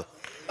no other.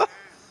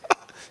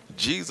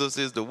 Jesus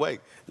is the way.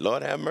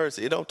 Lord have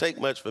mercy. It don't take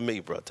much for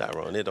me, bro,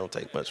 Tyrone. It don't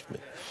take much for me.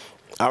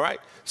 All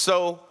right?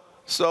 So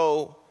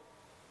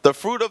the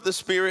fruit of the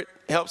Spirit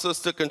helps us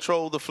to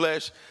control the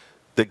flesh.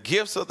 The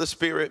gifts of the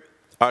Spirit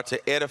are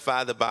to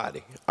edify the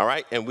body. All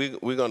right? And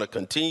we're going to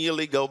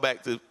continually go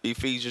back to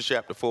Ephesians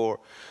chapter 4.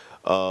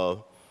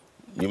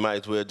 You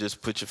might as well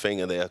just put your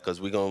finger there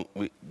because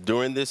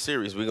during this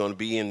series, we're going to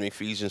be in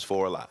Ephesians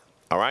 4 a lot.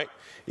 All right?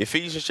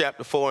 Ephesians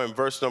chapter 4 and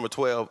verse number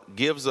 12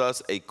 gives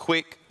us a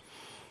quick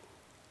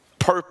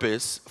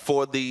purpose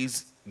for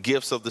these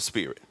gifts of the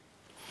Spirit.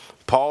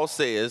 Paul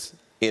says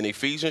in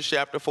Ephesians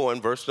chapter 4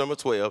 and verse number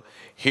 12,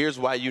 here's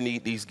why you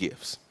need these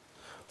gifts.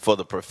 For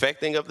the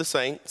perfecting of the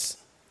saints,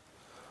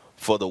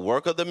 for the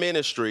work of the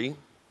ministry,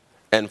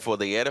 and for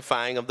the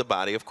edifying of the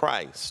body of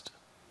Christ.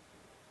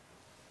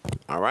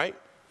 All right?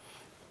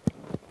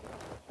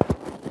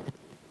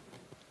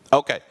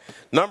 Okay,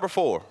 number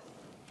 4.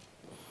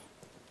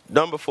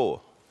 Number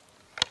 4.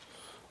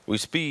 We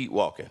speed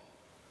walking.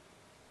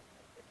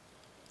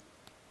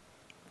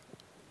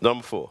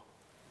 Number 4.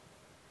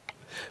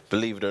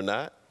 Believe it or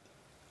not,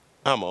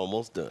 I'm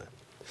almost done.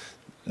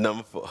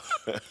 Number 4.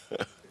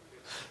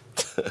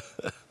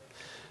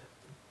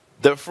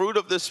 The fruit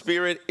of the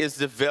Spirit is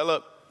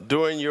developed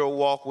during your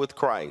walk with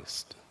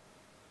Christ.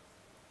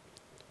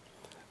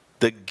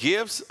 The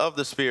gifts of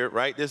the Spirit,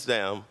 write this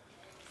down,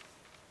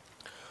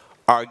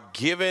 are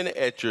given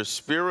at your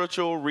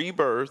spiritual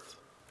rebirth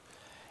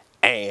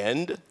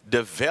and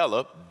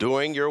developed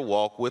during your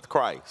walk with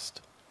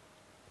Christ.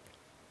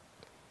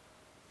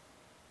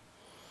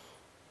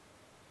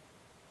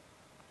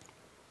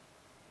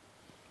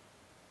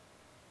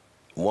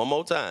 One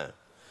more time.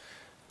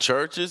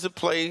 Church is a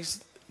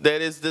place that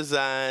is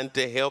designed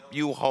to help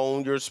you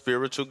hone your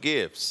spiritual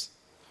gifts,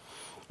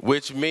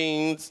 which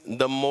means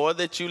the more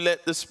that you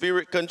let the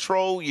Spirit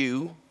control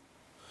you,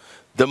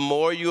 the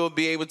more you'll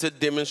be able to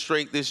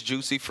demonstrate this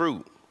juicy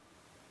fruit.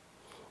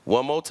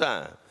 One more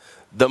time.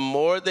 The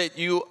more that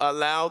you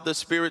allow the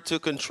Spirit to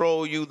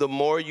control you, the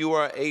more you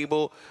are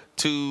able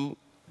to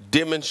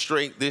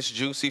demonstrate this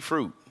juicy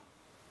fruit.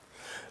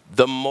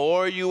 The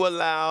more you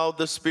allow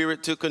the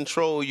Spirit to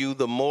control you,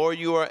 the more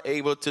you are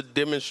able to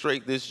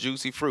demonstrate this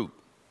juicy fruit.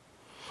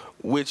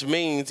 Which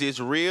means it's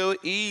real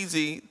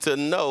easy to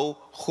know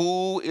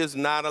who is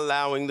not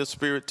allowing the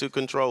Spirit to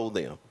control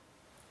them.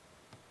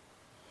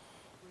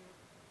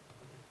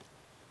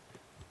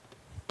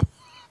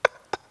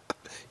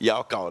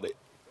 Y'all caught it.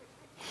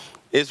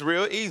 It's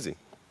real easy.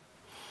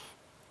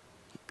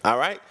 All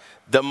right?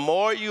 The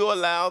more you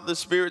allow the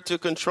Spirit to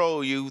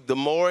control you, the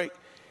more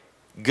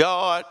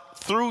God,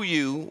 through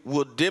you,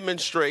 will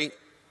demonstrate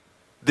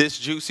this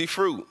juicy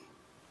fruit.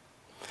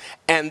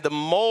 And the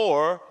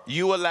more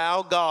you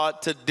allow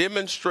God to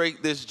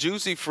demonstrate this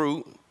juicy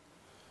fruit,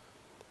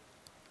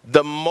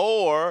 the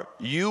more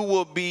you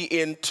will be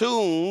in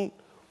tune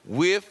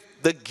with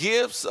the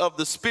gifts of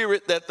the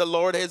Spirit that the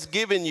Lord has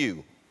given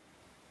you.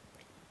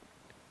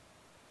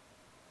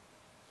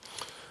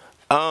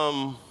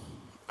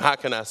 How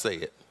can I say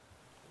it?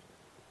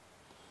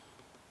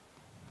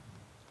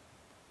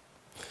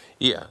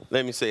 Yeah,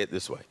 let me say it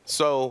this way.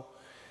 So,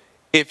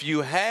 if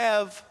you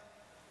have,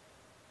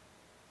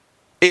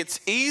 it's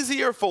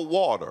easier for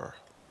water.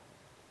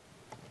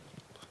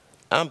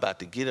 I'm about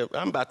to get up.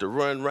 I'm about to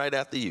run right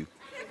after you.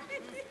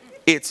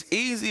 It's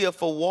easier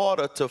for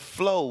water to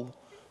flow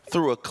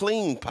through a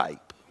clean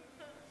pipe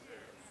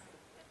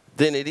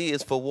than it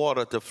is for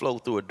water to flow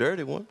through a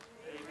dirty one.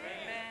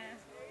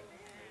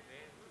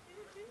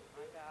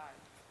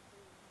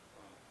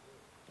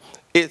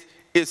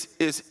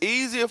 It's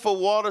easier for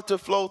water to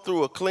flow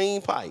through a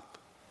clean pipe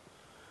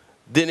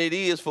than it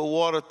is for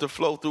water to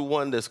flow through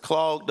one that's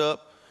clogged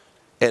up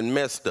and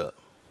messed up.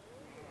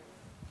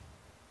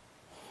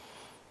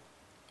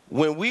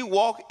 When we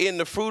walk in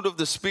the fruit of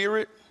the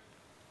Spirit,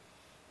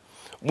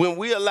 when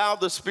we allow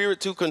the Spirit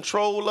to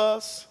control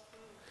us,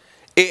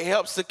 it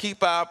helps to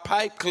keep our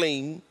pipe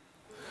clean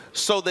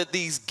so that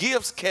these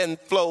gifts can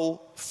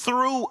flow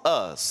through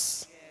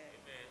us,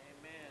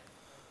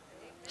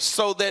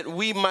 so that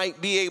we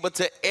might be able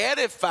to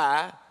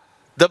edify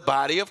the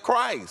body of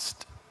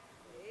Christ.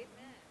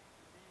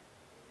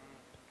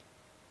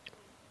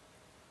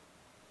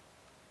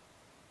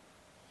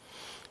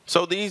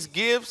 So these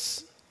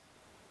gifts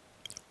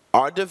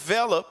are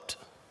developed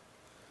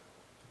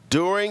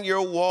during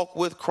your walk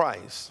with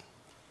Christ.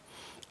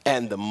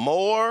 And the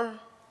more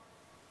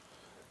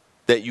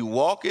that you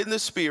walk in the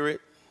Spirit,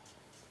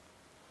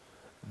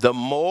 the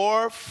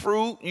more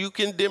fruit you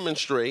can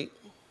demonstrate.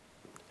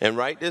 And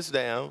write this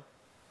down.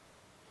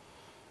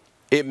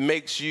 It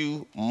makes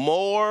you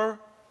more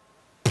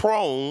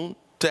prone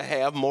to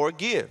have more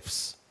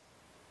gifts.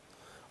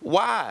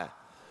 Why?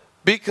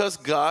 Because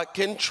God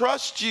can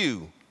trust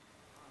you.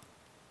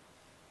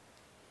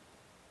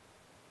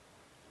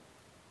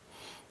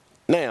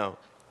 Now,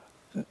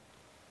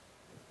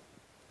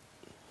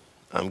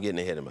 I'm getting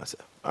ahead of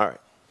myself. All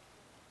right.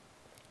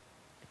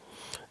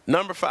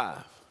 Number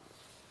 5.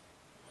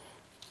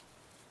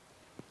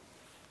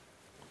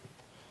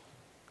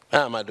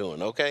 How am I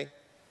doing? Okay?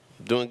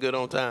 Doing good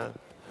on time?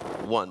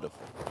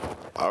 Wonderful.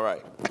 All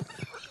right.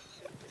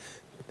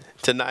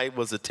 Tonight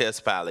was a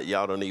test pilot.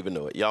 Y'all don't even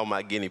know it. Y'all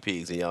my guinea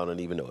pigs and y'all don't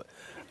even know it.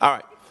 All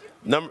right.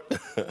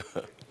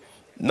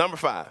 Number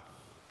 5.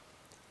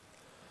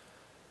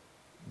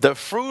 The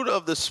fruit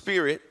of the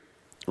Spirit,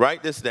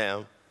 write this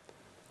down.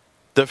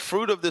 The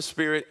fruit of the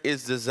Spirit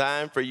is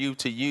designed for you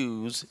to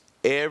use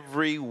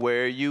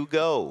everywhere you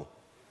go.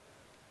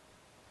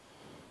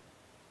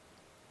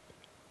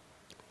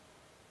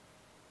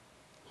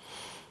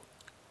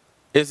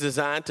 It's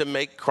designed to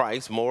make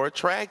Christ more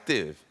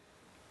attractive.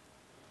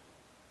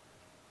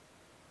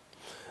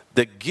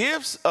 The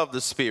gifts of the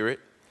Spirit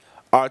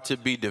are to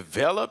be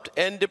developed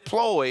and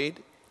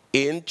deployed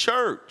in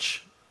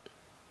church.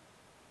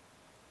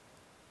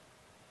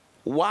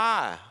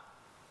 Why?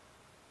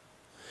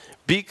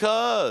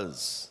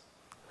 Because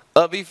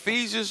of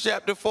Ephesians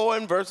chapter 4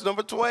 and verse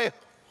number 12.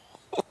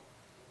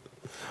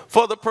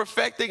 For the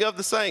perfecting of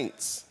the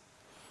saints,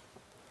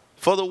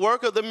 for the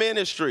work of the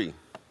ministry,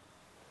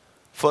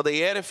 for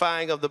the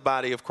edifying of the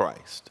body of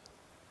Christ.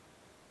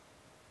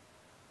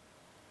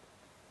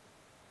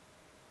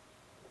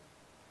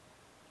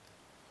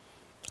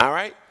 All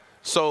right?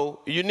 So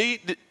you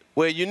need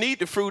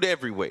the fruit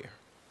everywhere.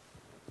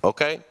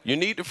 Okay? You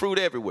need the fruit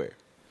everywhere.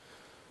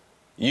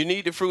 You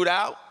need the fruit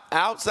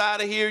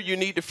outside of here. You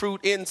need the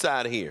fruit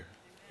inside of here.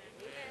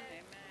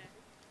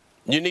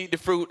 You need the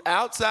fruit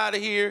outside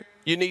of here.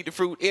 You need the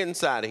fruit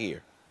inside of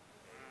here.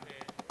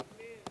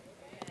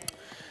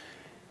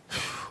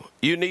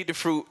 You need the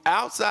fruit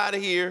outside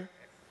of here.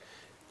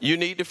 You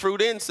need the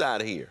fruit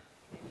inside of here.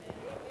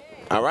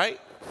 All right?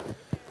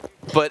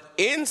 But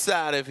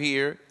inside of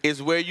here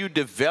is where you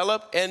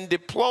develop and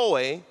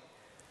deploy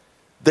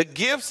the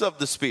gifts of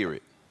the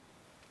Spirit.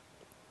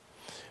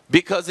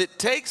 Because it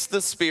takes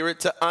the Spirit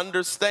to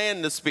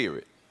understand the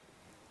Spirit.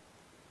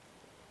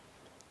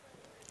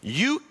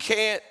 You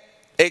can't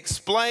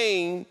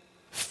explain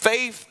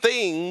faith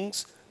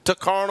things to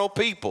carnal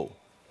people.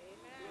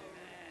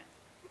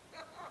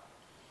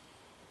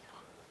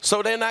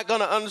 So they're not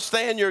going to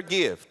understand your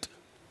gift.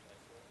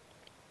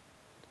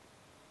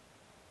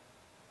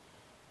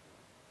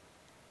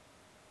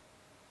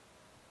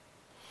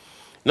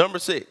 Number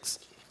 6.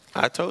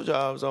 I told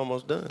y'all I was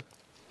almost done.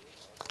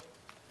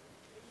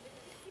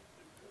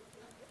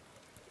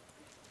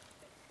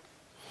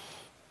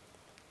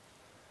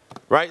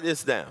 Write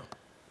this down.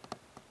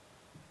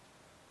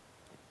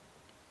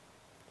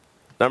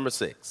 Number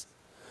 6.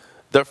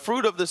 The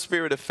fruit of the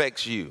Spirit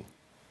affects you.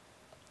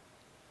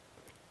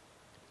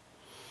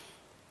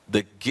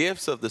 The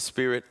gifts of the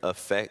Spirit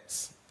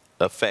affect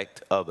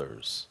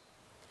others.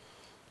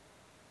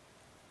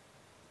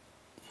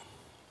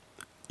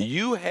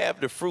 You have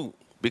the fruit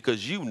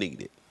because you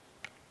need it.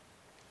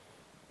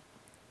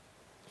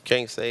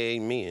 Can't say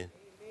amen.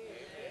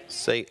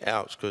 Say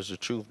ouch, because the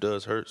truth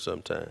does hurt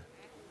sometimes.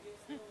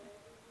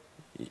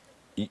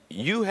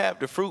 You have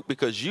the fruit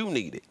because you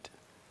need it.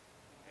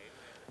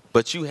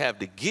 But you have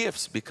the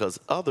gifts because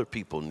other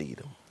people need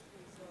them.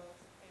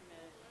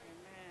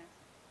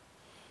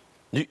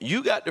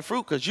 You got the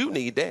fruit because you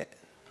need that.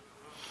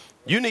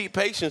 You need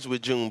patience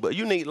with Junebug.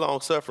 You need long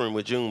suffering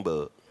with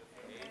Junebug.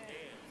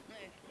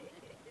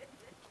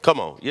 Come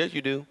on. Yes,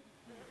 you do.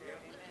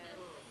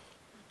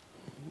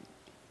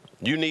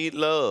 You need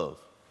love.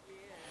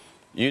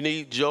 You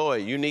need joy.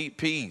 You need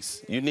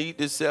peace. You need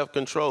this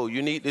self-control.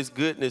 You need this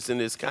goodness and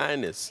this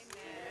kindness.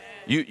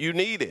 You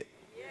need it.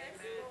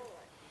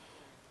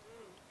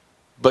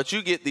 But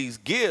you get these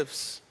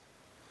gifts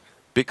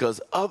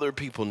because other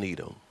people need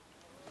them.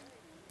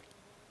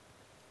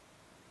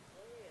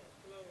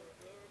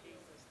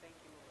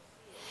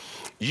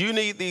 You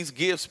need these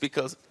gifts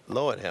because,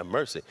 Lord have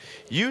mercy,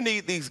 you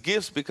need these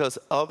gifts because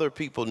other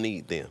people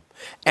need them.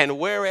 And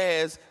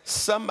whereas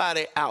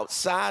somebody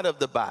outside of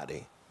the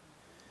body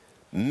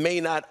may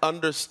not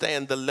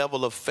understand the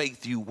level of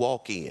faith you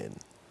walk in,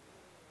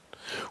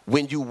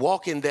 when you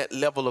walk in that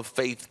level of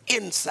faith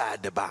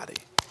inside the body,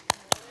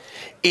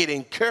 it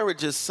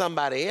encourages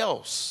somebody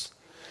else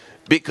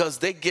because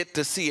they get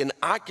to see an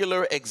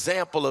ocular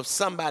example of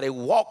somebody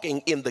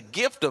walking in the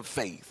gift of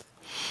faith,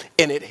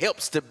 and it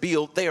helps to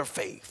build their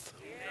faith.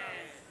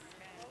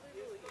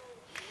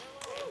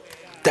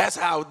 That's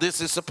how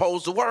this is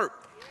supposed to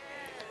work.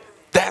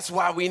 That's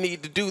why we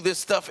need to do this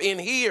stuff in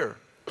here.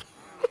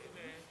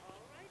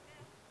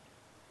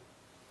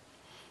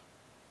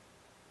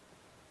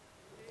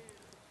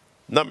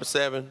 Number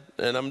 7,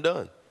 and I'm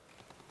done.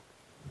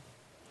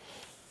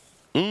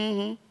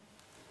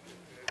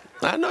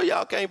 I know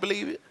y'all can't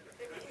believe it.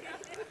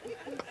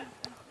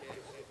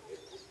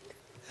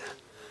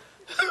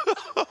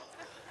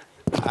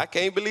 I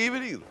can't believe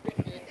it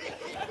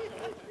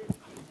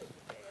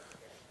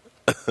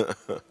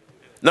either.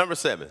 Number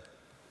 7.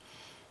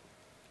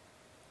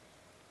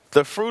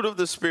 The fruit of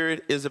the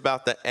Spirit is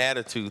about the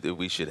attitude that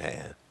we should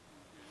have.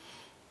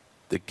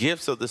 The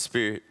gifts of the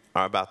Spirit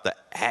are about the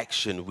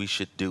action we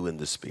should do in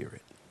the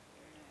Spirit.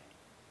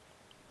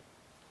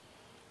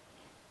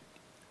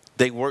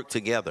 They work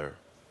together.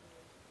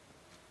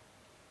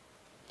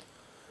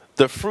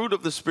 The fruit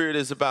of the Spirit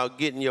is about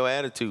getting your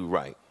attitude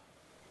right.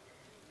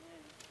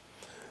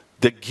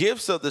 The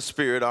gifts of the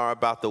Spirit are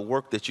about the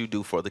work that you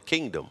do for the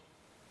kingdom.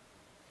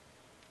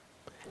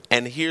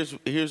 And here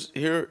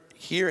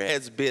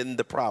has been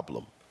the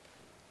problem.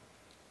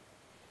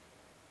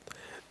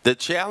 The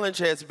challenge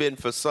has been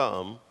for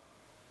some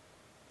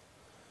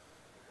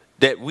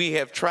that we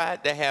have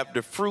tried to have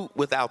the fruit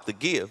without the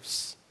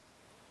gifts,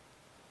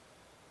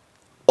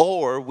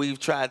 or we've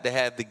tried to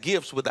have the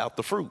gifts without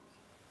the fruit.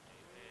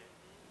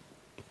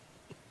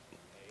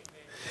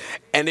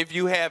 And if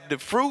you have the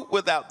fruit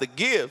without the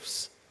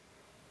gifts,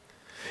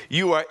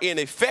 you are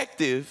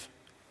ineffective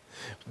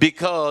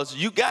because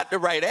you got the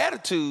right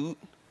attitude,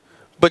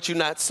 but you're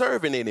not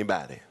serving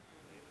anybody.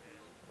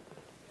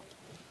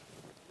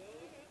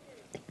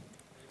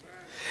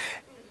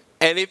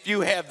 And if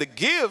you have the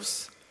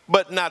gifts,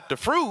 but not the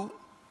fruit,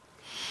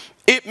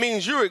 it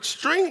means you're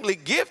extremely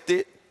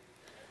gifted.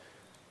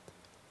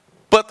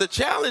 But the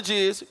challenge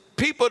is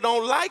people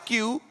don't like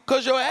you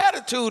because your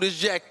attitude is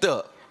jacked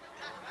up.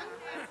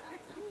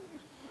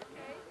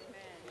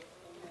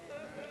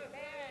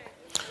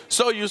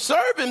 So you're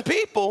serving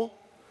people,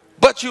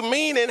 but you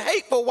mean and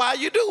hateful while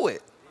you do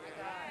it.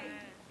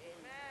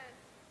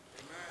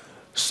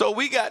 So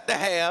we got to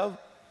have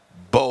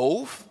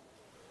both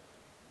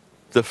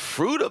the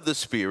fruit of the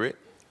Spirit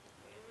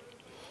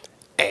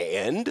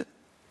and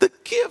the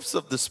gifts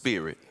of the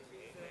Spirit.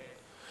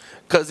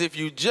 Because if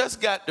you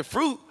just got the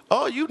fruit,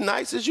 oh, you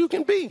nice as you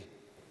can be.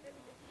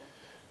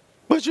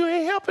 But you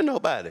ain't helping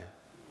nobody.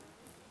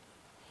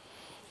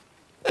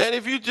 And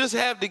if you just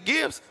have the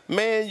gifts,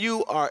 man,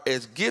 you are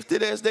as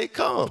gifted as they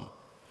come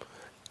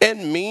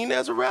and mean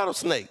as a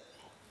rattlesnake.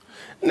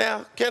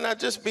 Now, can I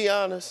just be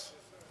honest?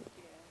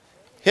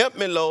 Help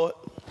me, Lord.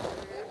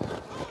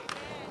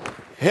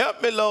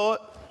 Help me, Lord.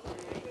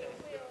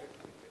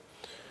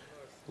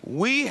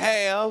 We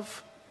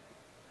have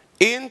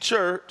in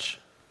church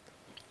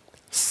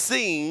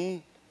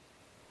seen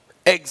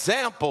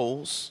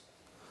examples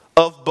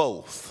of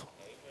both.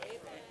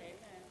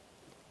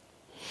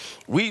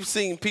 We've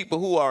seen people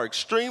who are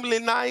extremely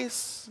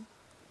nice,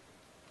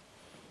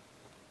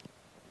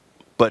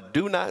 but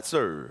do not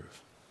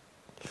serve.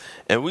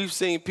 And we've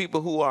seen people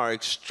who are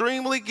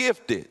extremely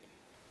gifted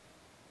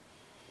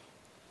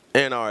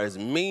and are as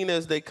mean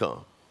as they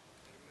come.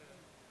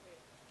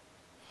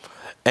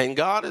 And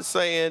God is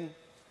saying,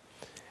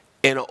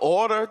 in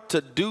order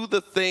to do the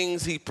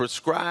things he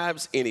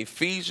prescribes in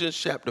Ephesians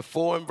chapter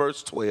 4 and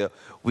verse 12,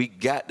 we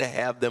got to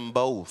have them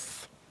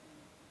both.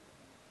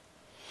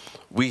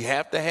 We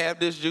have to have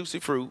this juicy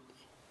fruit,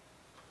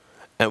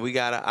 and we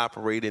got to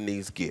operate in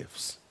these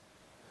gifts,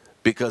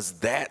 because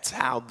that's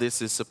how this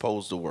is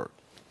supposed to work.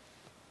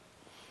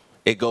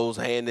 It goes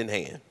hand in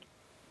hand.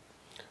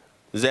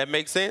 Does that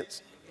make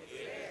sense?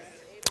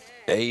 Yes.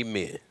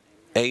 Amen.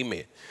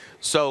 Amen.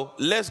 So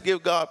let's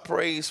give God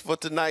praise for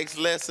tonight's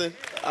lesson.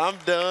 I'm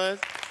done.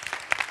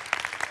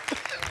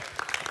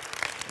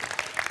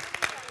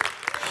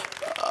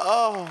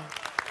 Oh,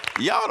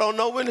 y'all don't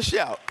know when to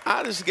shout.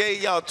 I just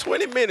gave y'all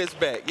 20 minutes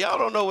back. Y'all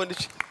don't know when to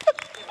shout.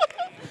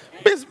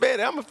 Miss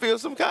Betty, I'm going to feel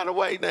some kind of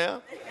way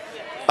now.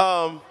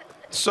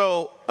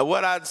 So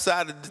what I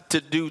decided to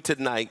do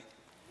tonight,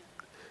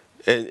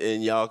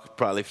 and y'all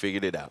probably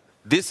figured it out,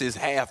 this is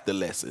half the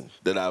lesson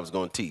that I was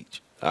going to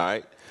teach, all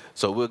right?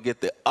 So we'll get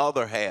the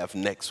other half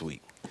next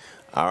week.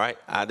 All right.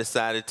 I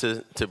decided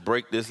to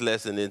break this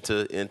lesson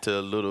into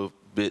a little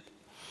bit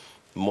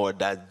more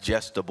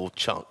digestible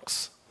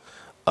chunks.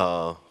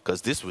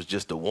 Because this was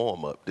just a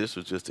warm-up. This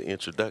was just an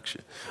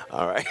introduction.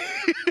 All right.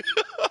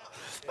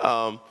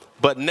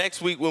 But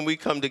next week when we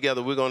come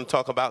together, we're going to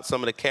talk about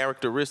some of the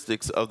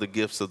characteristics of the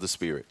gifts of the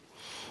Spirit.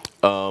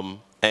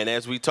 And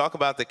as we talk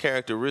about the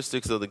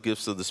characteristics of the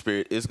gifts of the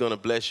Spirit, it's going to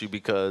bless you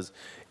because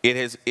it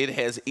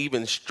has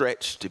even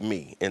stretched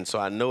me. And so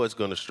I know it's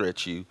going to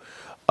stretch you.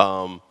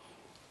 And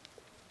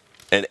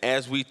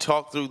as we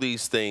talk through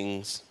these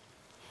things,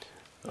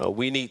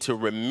 we need to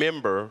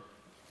remember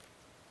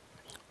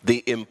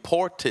the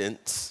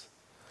importance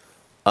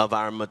of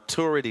our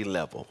maturity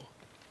level.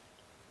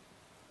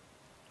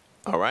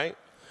 All right?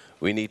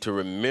 We need to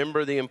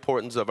remember the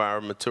importance of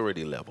our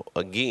maturity level.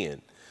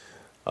 Again,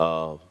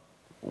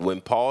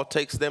 when Paul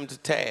takes them to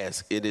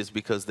task, it is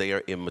because they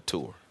are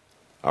immature.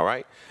 All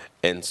right?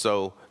 And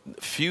so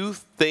few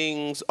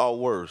things are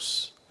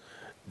worse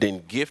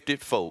than gifted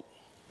folk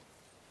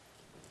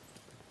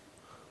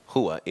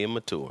who are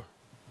immature.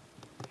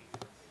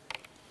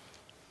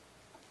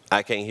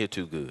 I can't hear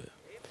too good.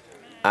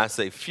 I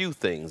say few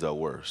things are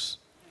worse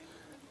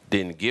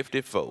than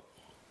gifted folk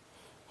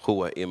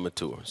who are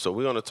immature. So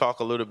we're going to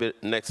talk a little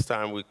bit next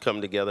time we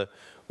come together.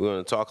 We're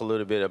going to talk a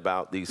little bit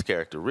about these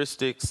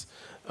characteristics.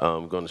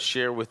 I'm going to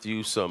share with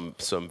you some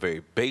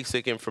very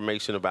basic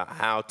information about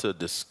how to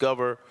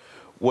discover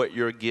what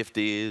your gift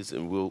is,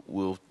 and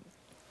we'll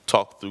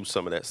talk through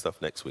some of that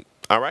stuff next week.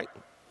 All right?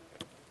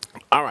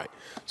 All right.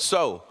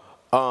 So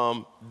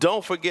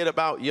don't forget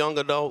about Young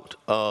Adult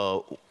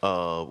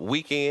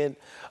Weekend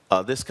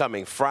this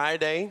coming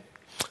Friday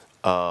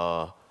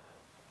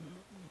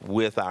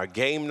with our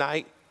game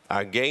night.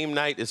 Our game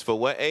night is for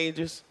what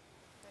ages?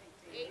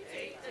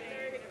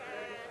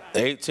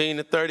 18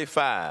 to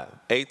 35.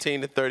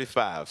 18 to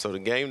 35. So the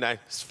game night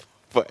is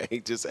for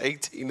ages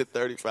 18 to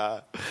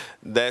 35.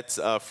 That's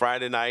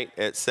Friday night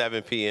at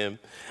 7 p.m.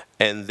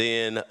 And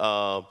then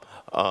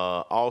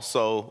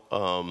also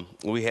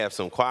we have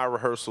some choir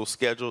rehearsals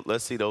scheduled.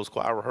 Let's see those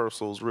choir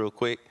rehearsals real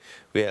quick.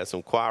 We have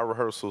some choir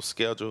rehearsals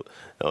scheduled.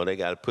 Oh, they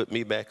got to put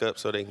me back up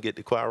so they can get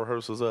the choir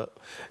rehearsals up.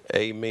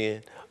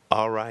 Amen.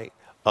 All right.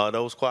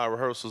 Those choir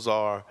rehearsals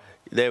are,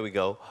 there we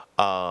go.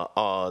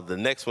 The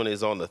next one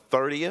is on the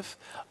 30th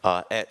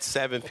at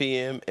 7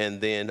 p.m. and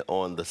then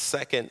on the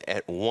 2nd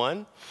at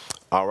 1.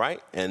 All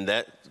right. And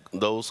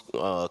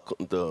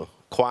the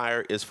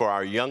choir is for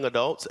our young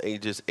adults,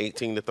 ages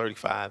 18 to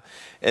 35.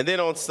 And then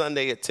on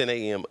Sunday at 10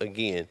 a.m.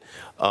 again,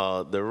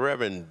 the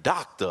Reverend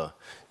Dr.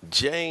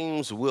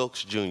 James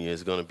Wilkes Jr.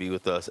 is going to be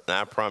with us, and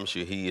I promise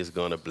you he is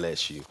going to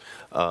bless you.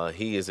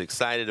 He is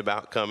excited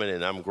about coming,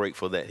 and I'm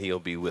grateful that he'll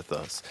be with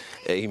us.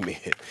 Amen.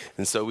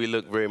 And so we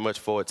look very much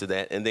forward to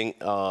that. And then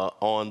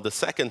on the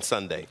second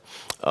Sunday,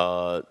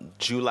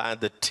 July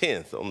the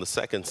 10th, on the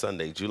second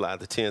Sunday, July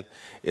the 10th,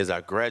 is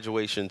our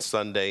graduation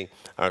Sunday.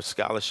 Our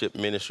scholarship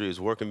ministry is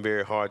working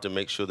very hard to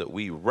make sure that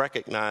we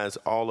recognize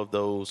all of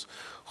those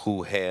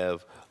who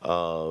have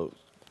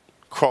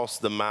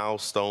crossed the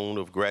milestone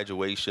of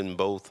graduation,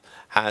 both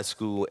high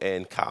school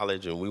and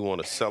college, and we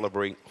want to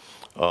celebrate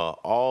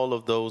all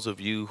of those of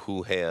you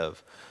who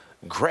have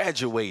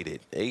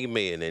graduated,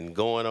 amen, and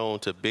going on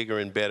to bigger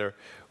and better.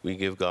 We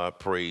give God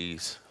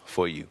praise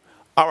for you.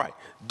 All right,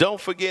 don't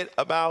forget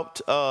about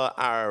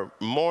our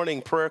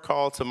morning prayer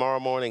call tomorrow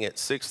morning at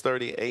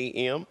 6:30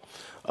 a.m.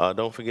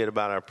 Don't forget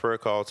about our prayer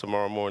call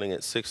tomorrow morning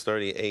at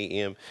 6:30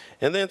 a.m.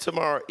 And then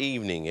tomorrow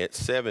evening at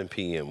 7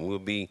 p.m. We'll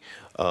be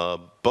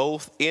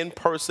both in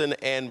person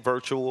and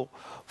virtual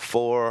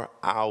for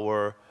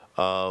our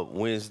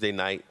Wednesday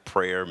night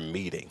prayer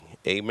meeting.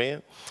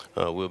 Amen.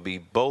 We'll be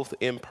both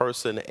in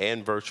person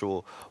and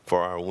virtual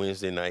for our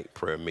Wednesday night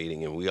prayer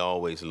meeting, and we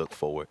always look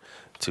forward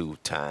to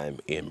time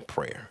in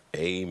prayer.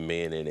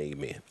 Amen and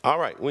amen. All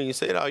right, when you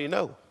say it all, you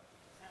know.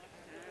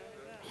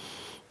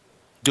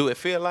 Do it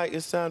feel like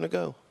it's time to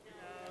go?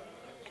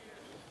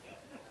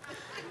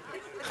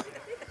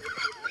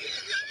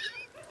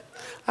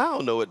 I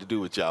don't know what to do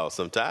with y'all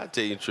sometimes. I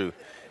tell you the truth.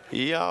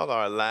 Y'all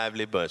are a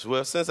lively bunch.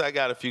 Well, since I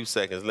got a few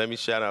seconds, let me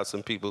shout out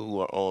some people who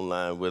are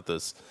online with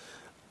us.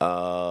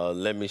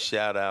 Let me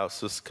shout out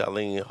Sister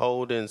Colleen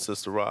Holden,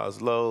 Sister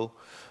Roz Lowe,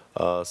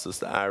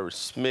 Sister Iris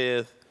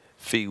Smith,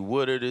 Fee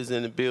Woodard is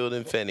in the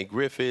building, Fanny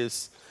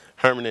Griffiths,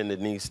 Herman and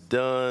Denise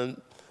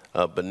Dunn,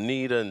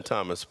 Benita and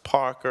Thomas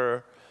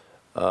Parker.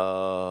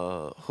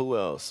 Who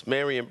else?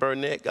 Marion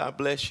Burnett, God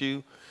bless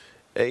you.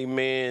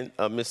 Amen.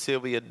 Miss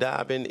Sylvia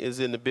Dobbin is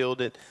in the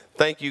building.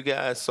 Thank you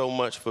guys so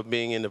much for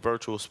being in the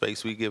virtual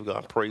space. We give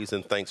God praise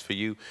and thanks for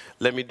you.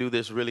 Let me do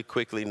this really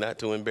quickly, not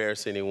to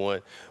embarrass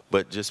anyone,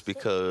 but just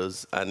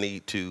because I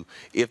need to.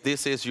 If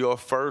this is your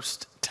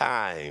first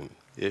time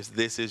If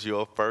this is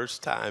your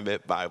first time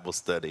at Bible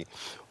study,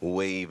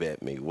 wave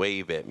at me.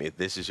 Wave at me if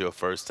this is your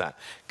first time.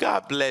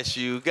 God bless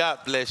you. God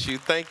bless you.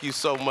 Thank you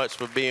so much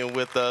for being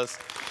with us.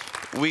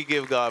 We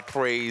give God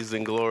praise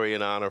and glory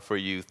and honor for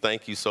you.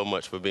 Thank you so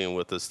much for being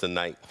with us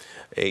tonight.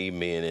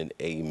 Amen and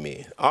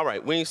amen. All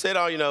right, when you said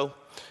all you know,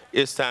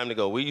 it's time to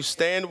go. Will you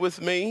stand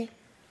with me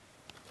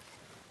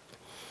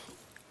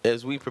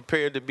as we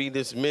prepare to be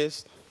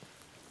dismissed?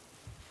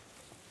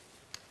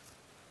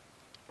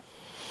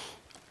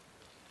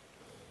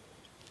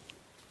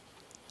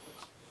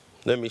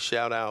 Let me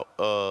shout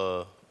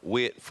out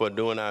Whit for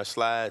doing our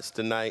slides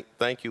tonight.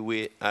 Thank you,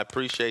 Whit. I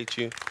appreciate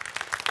you.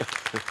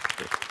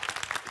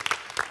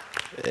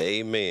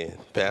 Amen.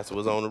 Pastor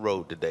was on the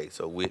road today,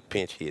 so Whit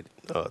pinch hit.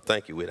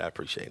 Thank you, Whit. I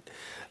appreciate it.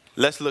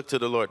 Let's look to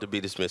the Lord to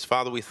be dismissed.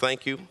 Father, we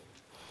thank you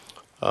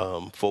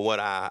for what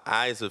our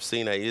eyes have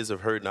seen, our ears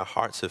have heard, and our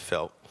hearts have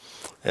felt.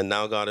 And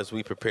now, God, as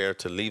we prepare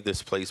to leave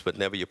this place, but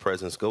never your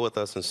presence, go with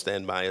us and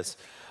stand by us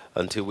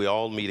until we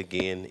all meet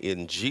again.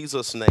 In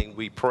Jesus' name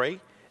we pray.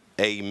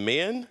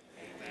 Amen.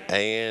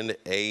 And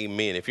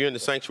amen. If you're in the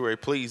sanctuary,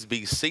 please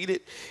be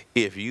seated.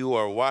 If you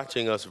are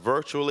watching us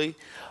virtually,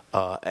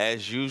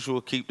 as usual,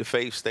 keep the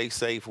faith, stay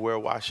safe, wear,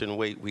 wash, and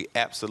wait. We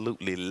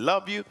absolutely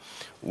love you.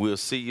 We'll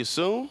see you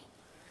soon.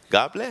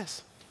 God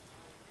bless.